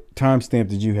 What timestamp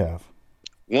did you have?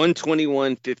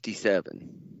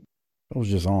 121:57. I was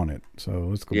just on it, so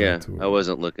let's go back to it. I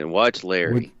wasn't looking. Watch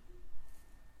Larry.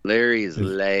 Larry is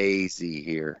lazy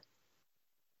here.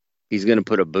 He's going to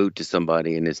put a boot to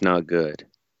somebody, and it's not good.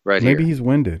 Right Maybe here. he's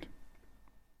winded.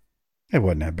 It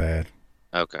wasn't that bad.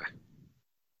 Okay.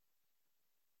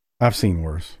 I've seen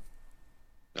worse.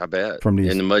 I bet. From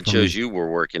these, in the mud shows you were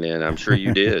working in, I'm sure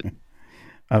you did.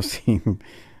 I've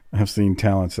seen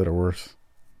talents that are worse.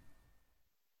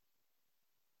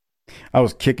 I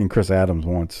was kicking Chris Adams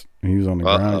once. He was on the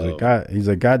ground. He's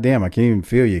like, God damn, I can't even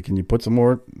feel you. Can you put some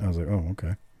more? I was like, oh,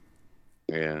 okay.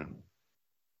 Yeah.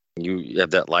 You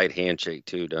have that light handshake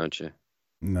too, don't you?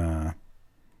 Nah.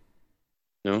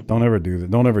 No? Don't ever do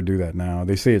that. Don't ever do that now.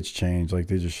 They say it's changed. Like,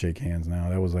 they just shake hands now.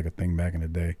 That was like a thing back in the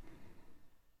day.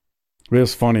 But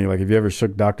it's funny. Like, if you ever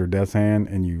shook Dr. Death's hand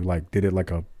and you, like, did it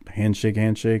like a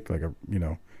handshake, like a,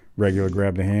 regular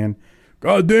grab the hand.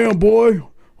 God damn, boy.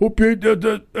 Hope you ain't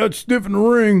that stiff in the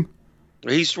ring.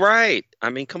 He's right. I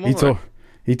mean, come on.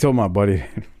 He told my buddy.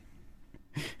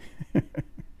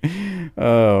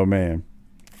 Oh, man.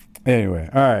 Anyway,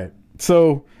 all right.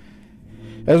 So,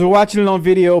 as we're watching it on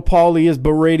video, Paul Lee is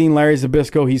berating Larry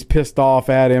Zbyszko. He's pissed off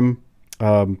at him.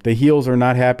 The heels are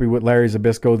not happy with Larry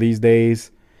Zbyszko these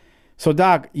days. So,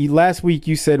 Doc, last week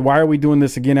you said, why are we doing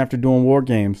this again after doing War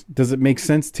Games? Does it make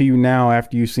sense to you now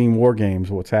after you've seen War Games,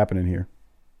 what's happening here?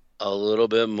 A little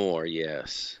bit more,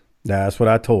 yes. That's what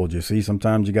I told you. See,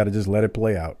 sometimes you got to just let it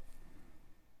play out.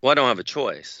 Well, I don't have a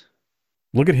choice.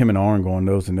 Look at him and Arn going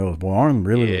nose to nose. Boy, Arn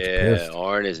really looks pissed. Yeah,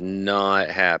 Arn is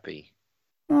not happy.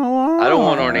 Oh, I don't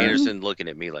want Arn Anderson looking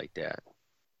at me like that.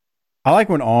 I like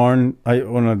when when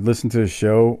I listen to his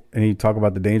show and he talk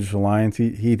about the Dangerous Alliance,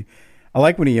 I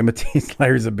like when he imitates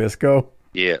Larry Zbyszko.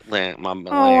 Yeah, Larry.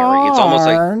 It's almost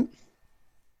like...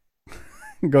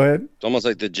 Go ahead. It's almost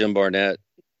like the Jim Barnett.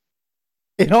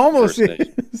 It almost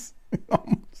is.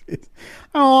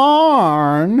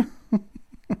 Arn.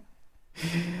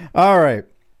 All right.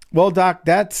 Well, Doc,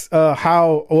 that's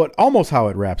almost how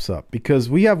it wraps up, because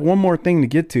we have one more thing to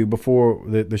get to before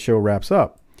the show wraps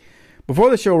up. Before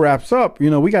the show wraps up,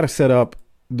 we got to set up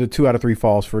the 2 out of 3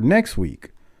 falls for next week.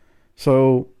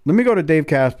 So let me go to Dave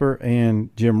Casper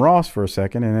and Jim Ross for a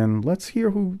second, and then let's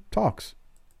hear who talks.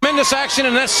 Tremendous action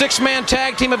in that 6-man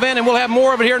tag team event, and we'll have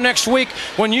more of it here next week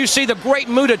when you see the Great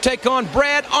Muta take on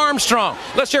Brad Armstrong.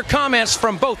 Let's hear comments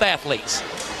from both athletes.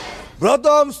 Brad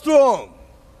Armstrong,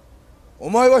 お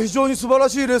前は非常に素晴ら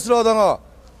しいレスラーだが、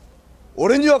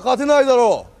俺には勝てないだ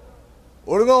ろ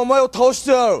う。俺がお前を倒して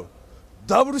やる。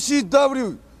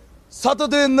WCW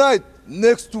Saturday Night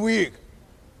next week.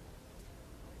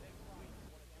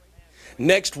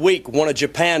 Next week, one of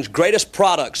Japan's greatest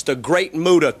products, the Great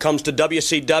Muta, comes to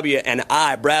WCW, and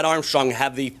I, Brad Armstrong,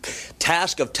 have the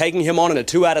task of taking him on in a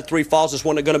 2 out of 3 falls. It's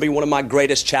going to be one of my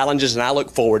greatest challenges, and I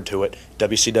look forward to it.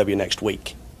 WCW next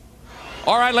week.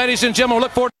 All right, ladies and gentlemen,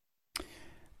 look forward.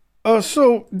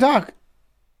 So Doc,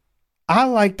 I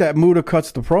like that Muta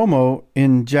cuts the promo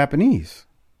in Japanese.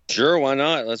 Sure, why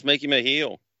not? Let's make him a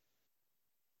heel.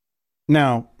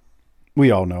 Now, we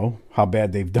all know how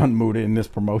bad they've done Muta in this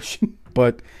promotion,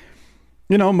 but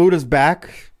Muta's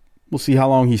back. We'll see how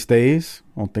long he stays.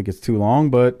 I don't think it's too long,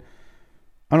 but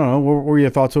I don't know. What were your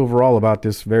thoughts overall about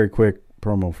this very quick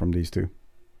promo from these two?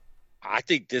 I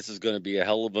think this is going to be a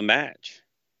hell of a match.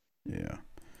 Yeah.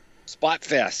 Spot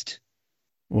fest.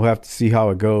 We'll have to see how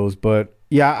it goes, but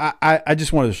yeah, I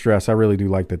just wanted to stress, I really do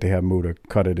like that they have Muta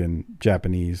cut it in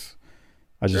Japanese.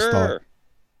 I just thought,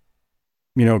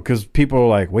 because people are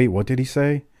like, wait, what did he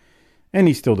say? And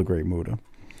he's still the great Muta.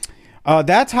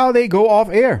 That's how they go off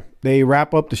air. They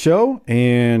wrap up the show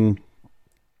and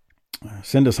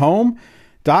send us home.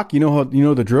 Doc, you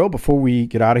know the drill. Before we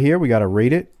get out of here, we got to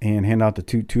rate it and hand out the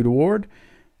Toot Award.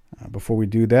 Before we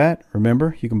do that,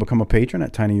 remember, you can become a patron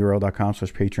at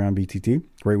tinyurl.com/PatreonBTT.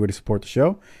 Great way to support the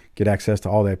show. Get access to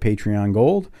all that Patreon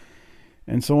gold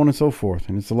and so on and so forth.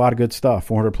 And it's a lot of good stuff.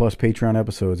 400 plus Patreon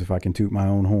episodes if I can toot my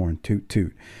own horn. Toot,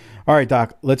 toot. All right,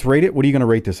 Doc, let's rate it. What are you going to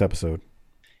rate this episode?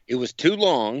 It was too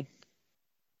long.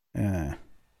 Yeah.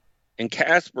 And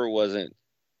Casper wasn't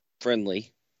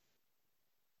friendly.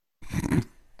 I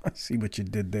see what you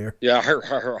did there. Yeah.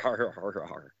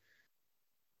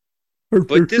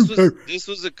 But this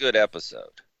was a good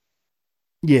episode.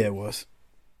 Yeah, it was.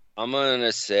 I'm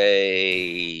gonna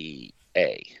say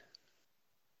A.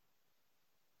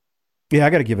 Yeah, I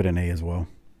got to give it an A as well.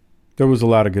 There was a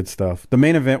lot of good stuff. The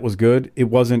main event was good. It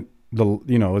wasn't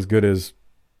as good as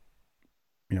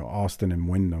Austin and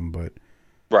Wyndham, but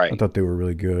right. I thought they were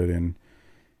really good. And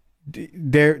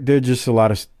they're just a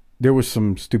lot of. There was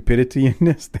some stupidity in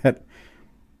this that.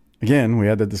 Again, we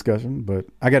had that discussion, but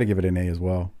I got to give it an A as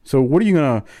well. So what are you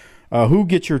going to, who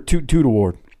gets your Toot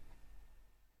Award?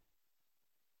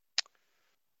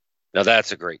 Now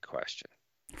that's a great question.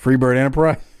 Freebird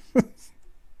Enterprise?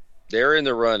 They're in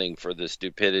the running for the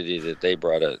stupidity that they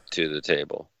brought to the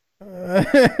table.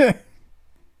 But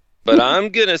I'm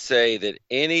going to say that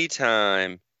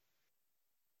anytime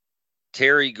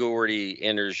Terry Gordy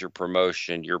enters your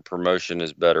promotion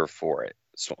is better for it.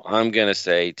 So I'm going to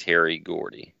say Terry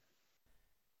Gordy.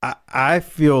 I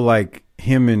feel like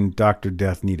him and Dr.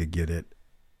 Death need to get it.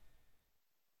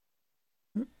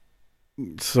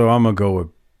 So I'm gonna go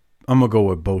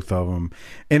with both of them.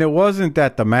 And it wasn't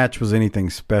that the match was anything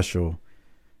special.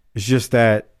 It's just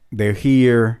that they're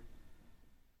here.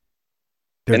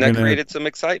 And that created some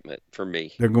excitement for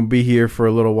me. They're gonna be here for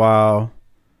a little while.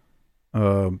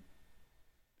 And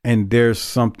there's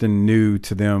something new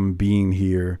to them being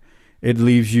here. It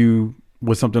leaves you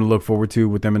with something to look forward to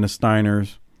with them and the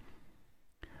Steiners.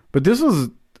 But this was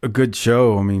a good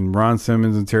show. I mean, Ron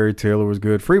Simmons and Terry Taylor was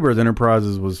good. Freebird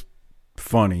Enterprises was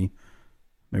funny.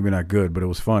 Maybe not good, but it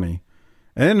was funny.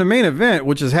 And then the main event,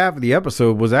 which is half of the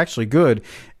episode, was actually good.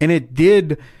 And it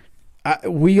did,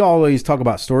 we always talk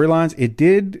about storylines. It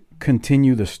did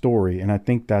continue the story. And I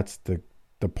think that's the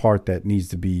part that needs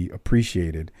to be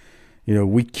appreciated.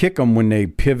 We kick them when they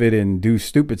pivot and do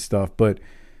stupid stuff, but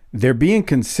they're being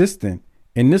consistent.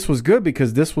 And this was good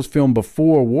because this was filmed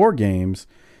before War Games,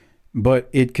 but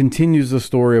it continues the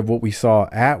story of what we saw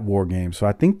at War Games. So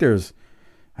I think there's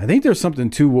something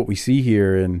to what we see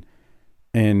here. And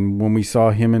when we saw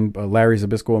him and Larry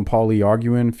Zbyszko and Paul Lee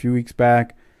arguing a few weeks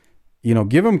back,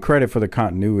 give them credit for the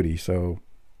continuity. So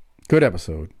good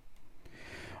episode.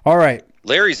 All right.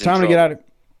 Larry's in time trouble. To get out of.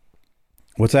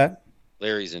 What's that?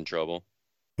 Larry's in trouble.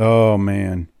 Oh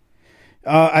man.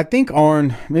 I think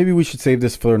Arn, maybe we should save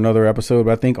this for another episode,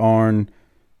 but I think Arn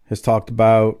has talked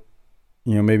about,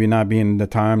 maybe not being the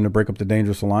time to break up the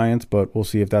Dangerous Alliance, but we'll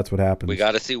see if that's what happens. We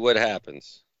got to see what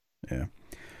happens. Yeah.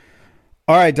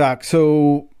 All right, Doc.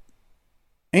 So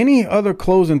any other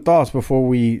closing thoughts before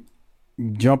we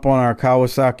jump on our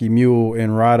Kawasaki mule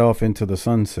and ride off into the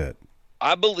sunset?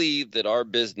 I believe that our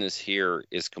business here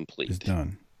is complete. It's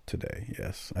done today.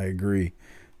 Yes, I agree.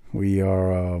 We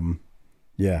are,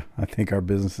 I think our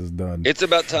business is done. It's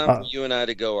about time for you and I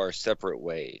to go our separate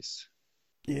ways.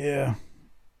 Yeah.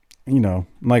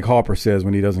 Like Harper says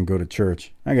when he doesn't go to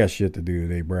church, I got shit to do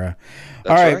today, bruh.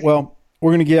 All right. Well,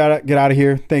 we're going to get out of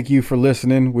here. Thank you for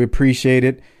listening. We appreciate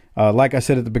it. Like I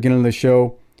said at the beginning of the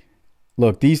show,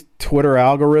 look, these Twitter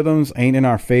algorithms ain't in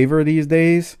our favor these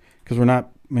days because we're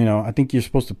not, I think you're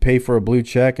supposed to pay for a blue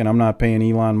check and I'm not paying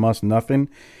Elon Musk nothing.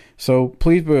 So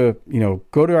please, go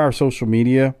to our social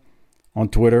media on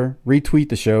Twitter, retweet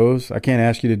the shows. I can't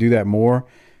ask you to do that more.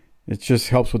 It just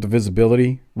helps with the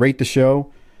visibility. Rate the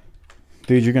show.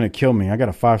 Dude, you're going to kill me. I got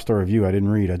a 5-star review I didn't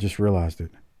read. I just realized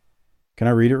it. Can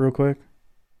I read it real quick?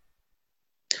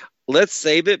 let's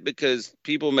save it because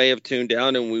people may have tuned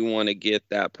out and we want to get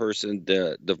that person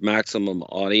the maximum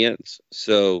audience.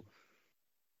 So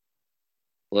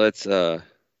let's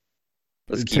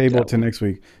keep table to next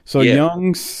week. So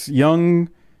young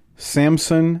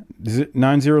Samson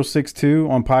 9062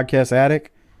 on Podcast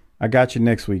Addict. I got you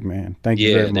next week, man. Thank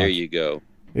you very much. There you go.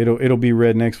 It'll be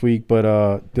read next week, but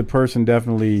the person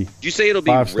definitely. Did you say it'll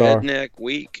be Redneck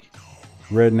Week?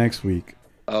 Red next week.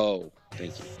 Oh,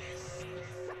 thank you.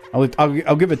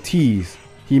 I'll give a tease.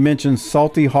 He mentioned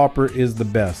Salty Harper is the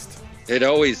best. It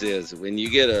always is. When you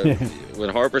get when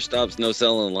Harper stops no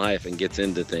selling life and gets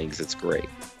into things, it's great.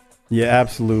 Yeah,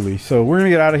 absolutely. So we're gonna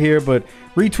get out of here, but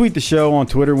retweet the show on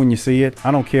Twitter when you see it.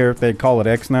 I don't care if they call it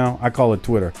X now. I call it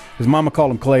Twitter. His mama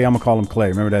called him Clay. I'm gonna call him Clay.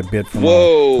 Remember that bit from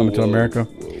Coming to America?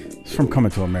 It's from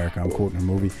Coming to America. I'm quoting a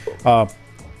movie.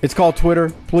 It's called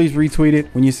Twitter. Please retweet it.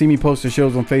 When you see me post the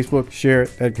shows on Facebook, share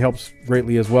it. That helps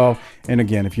greatly as well. And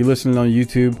again, if you're listening on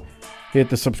YouTube, hit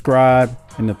the subscribe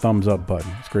and the thumbs up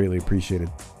button. It's greatly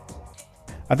appreciated.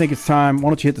 I think it's time.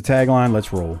 Why don't you hit the tagline?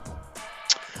 Let's roll.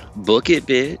 Book it,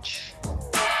 bitch.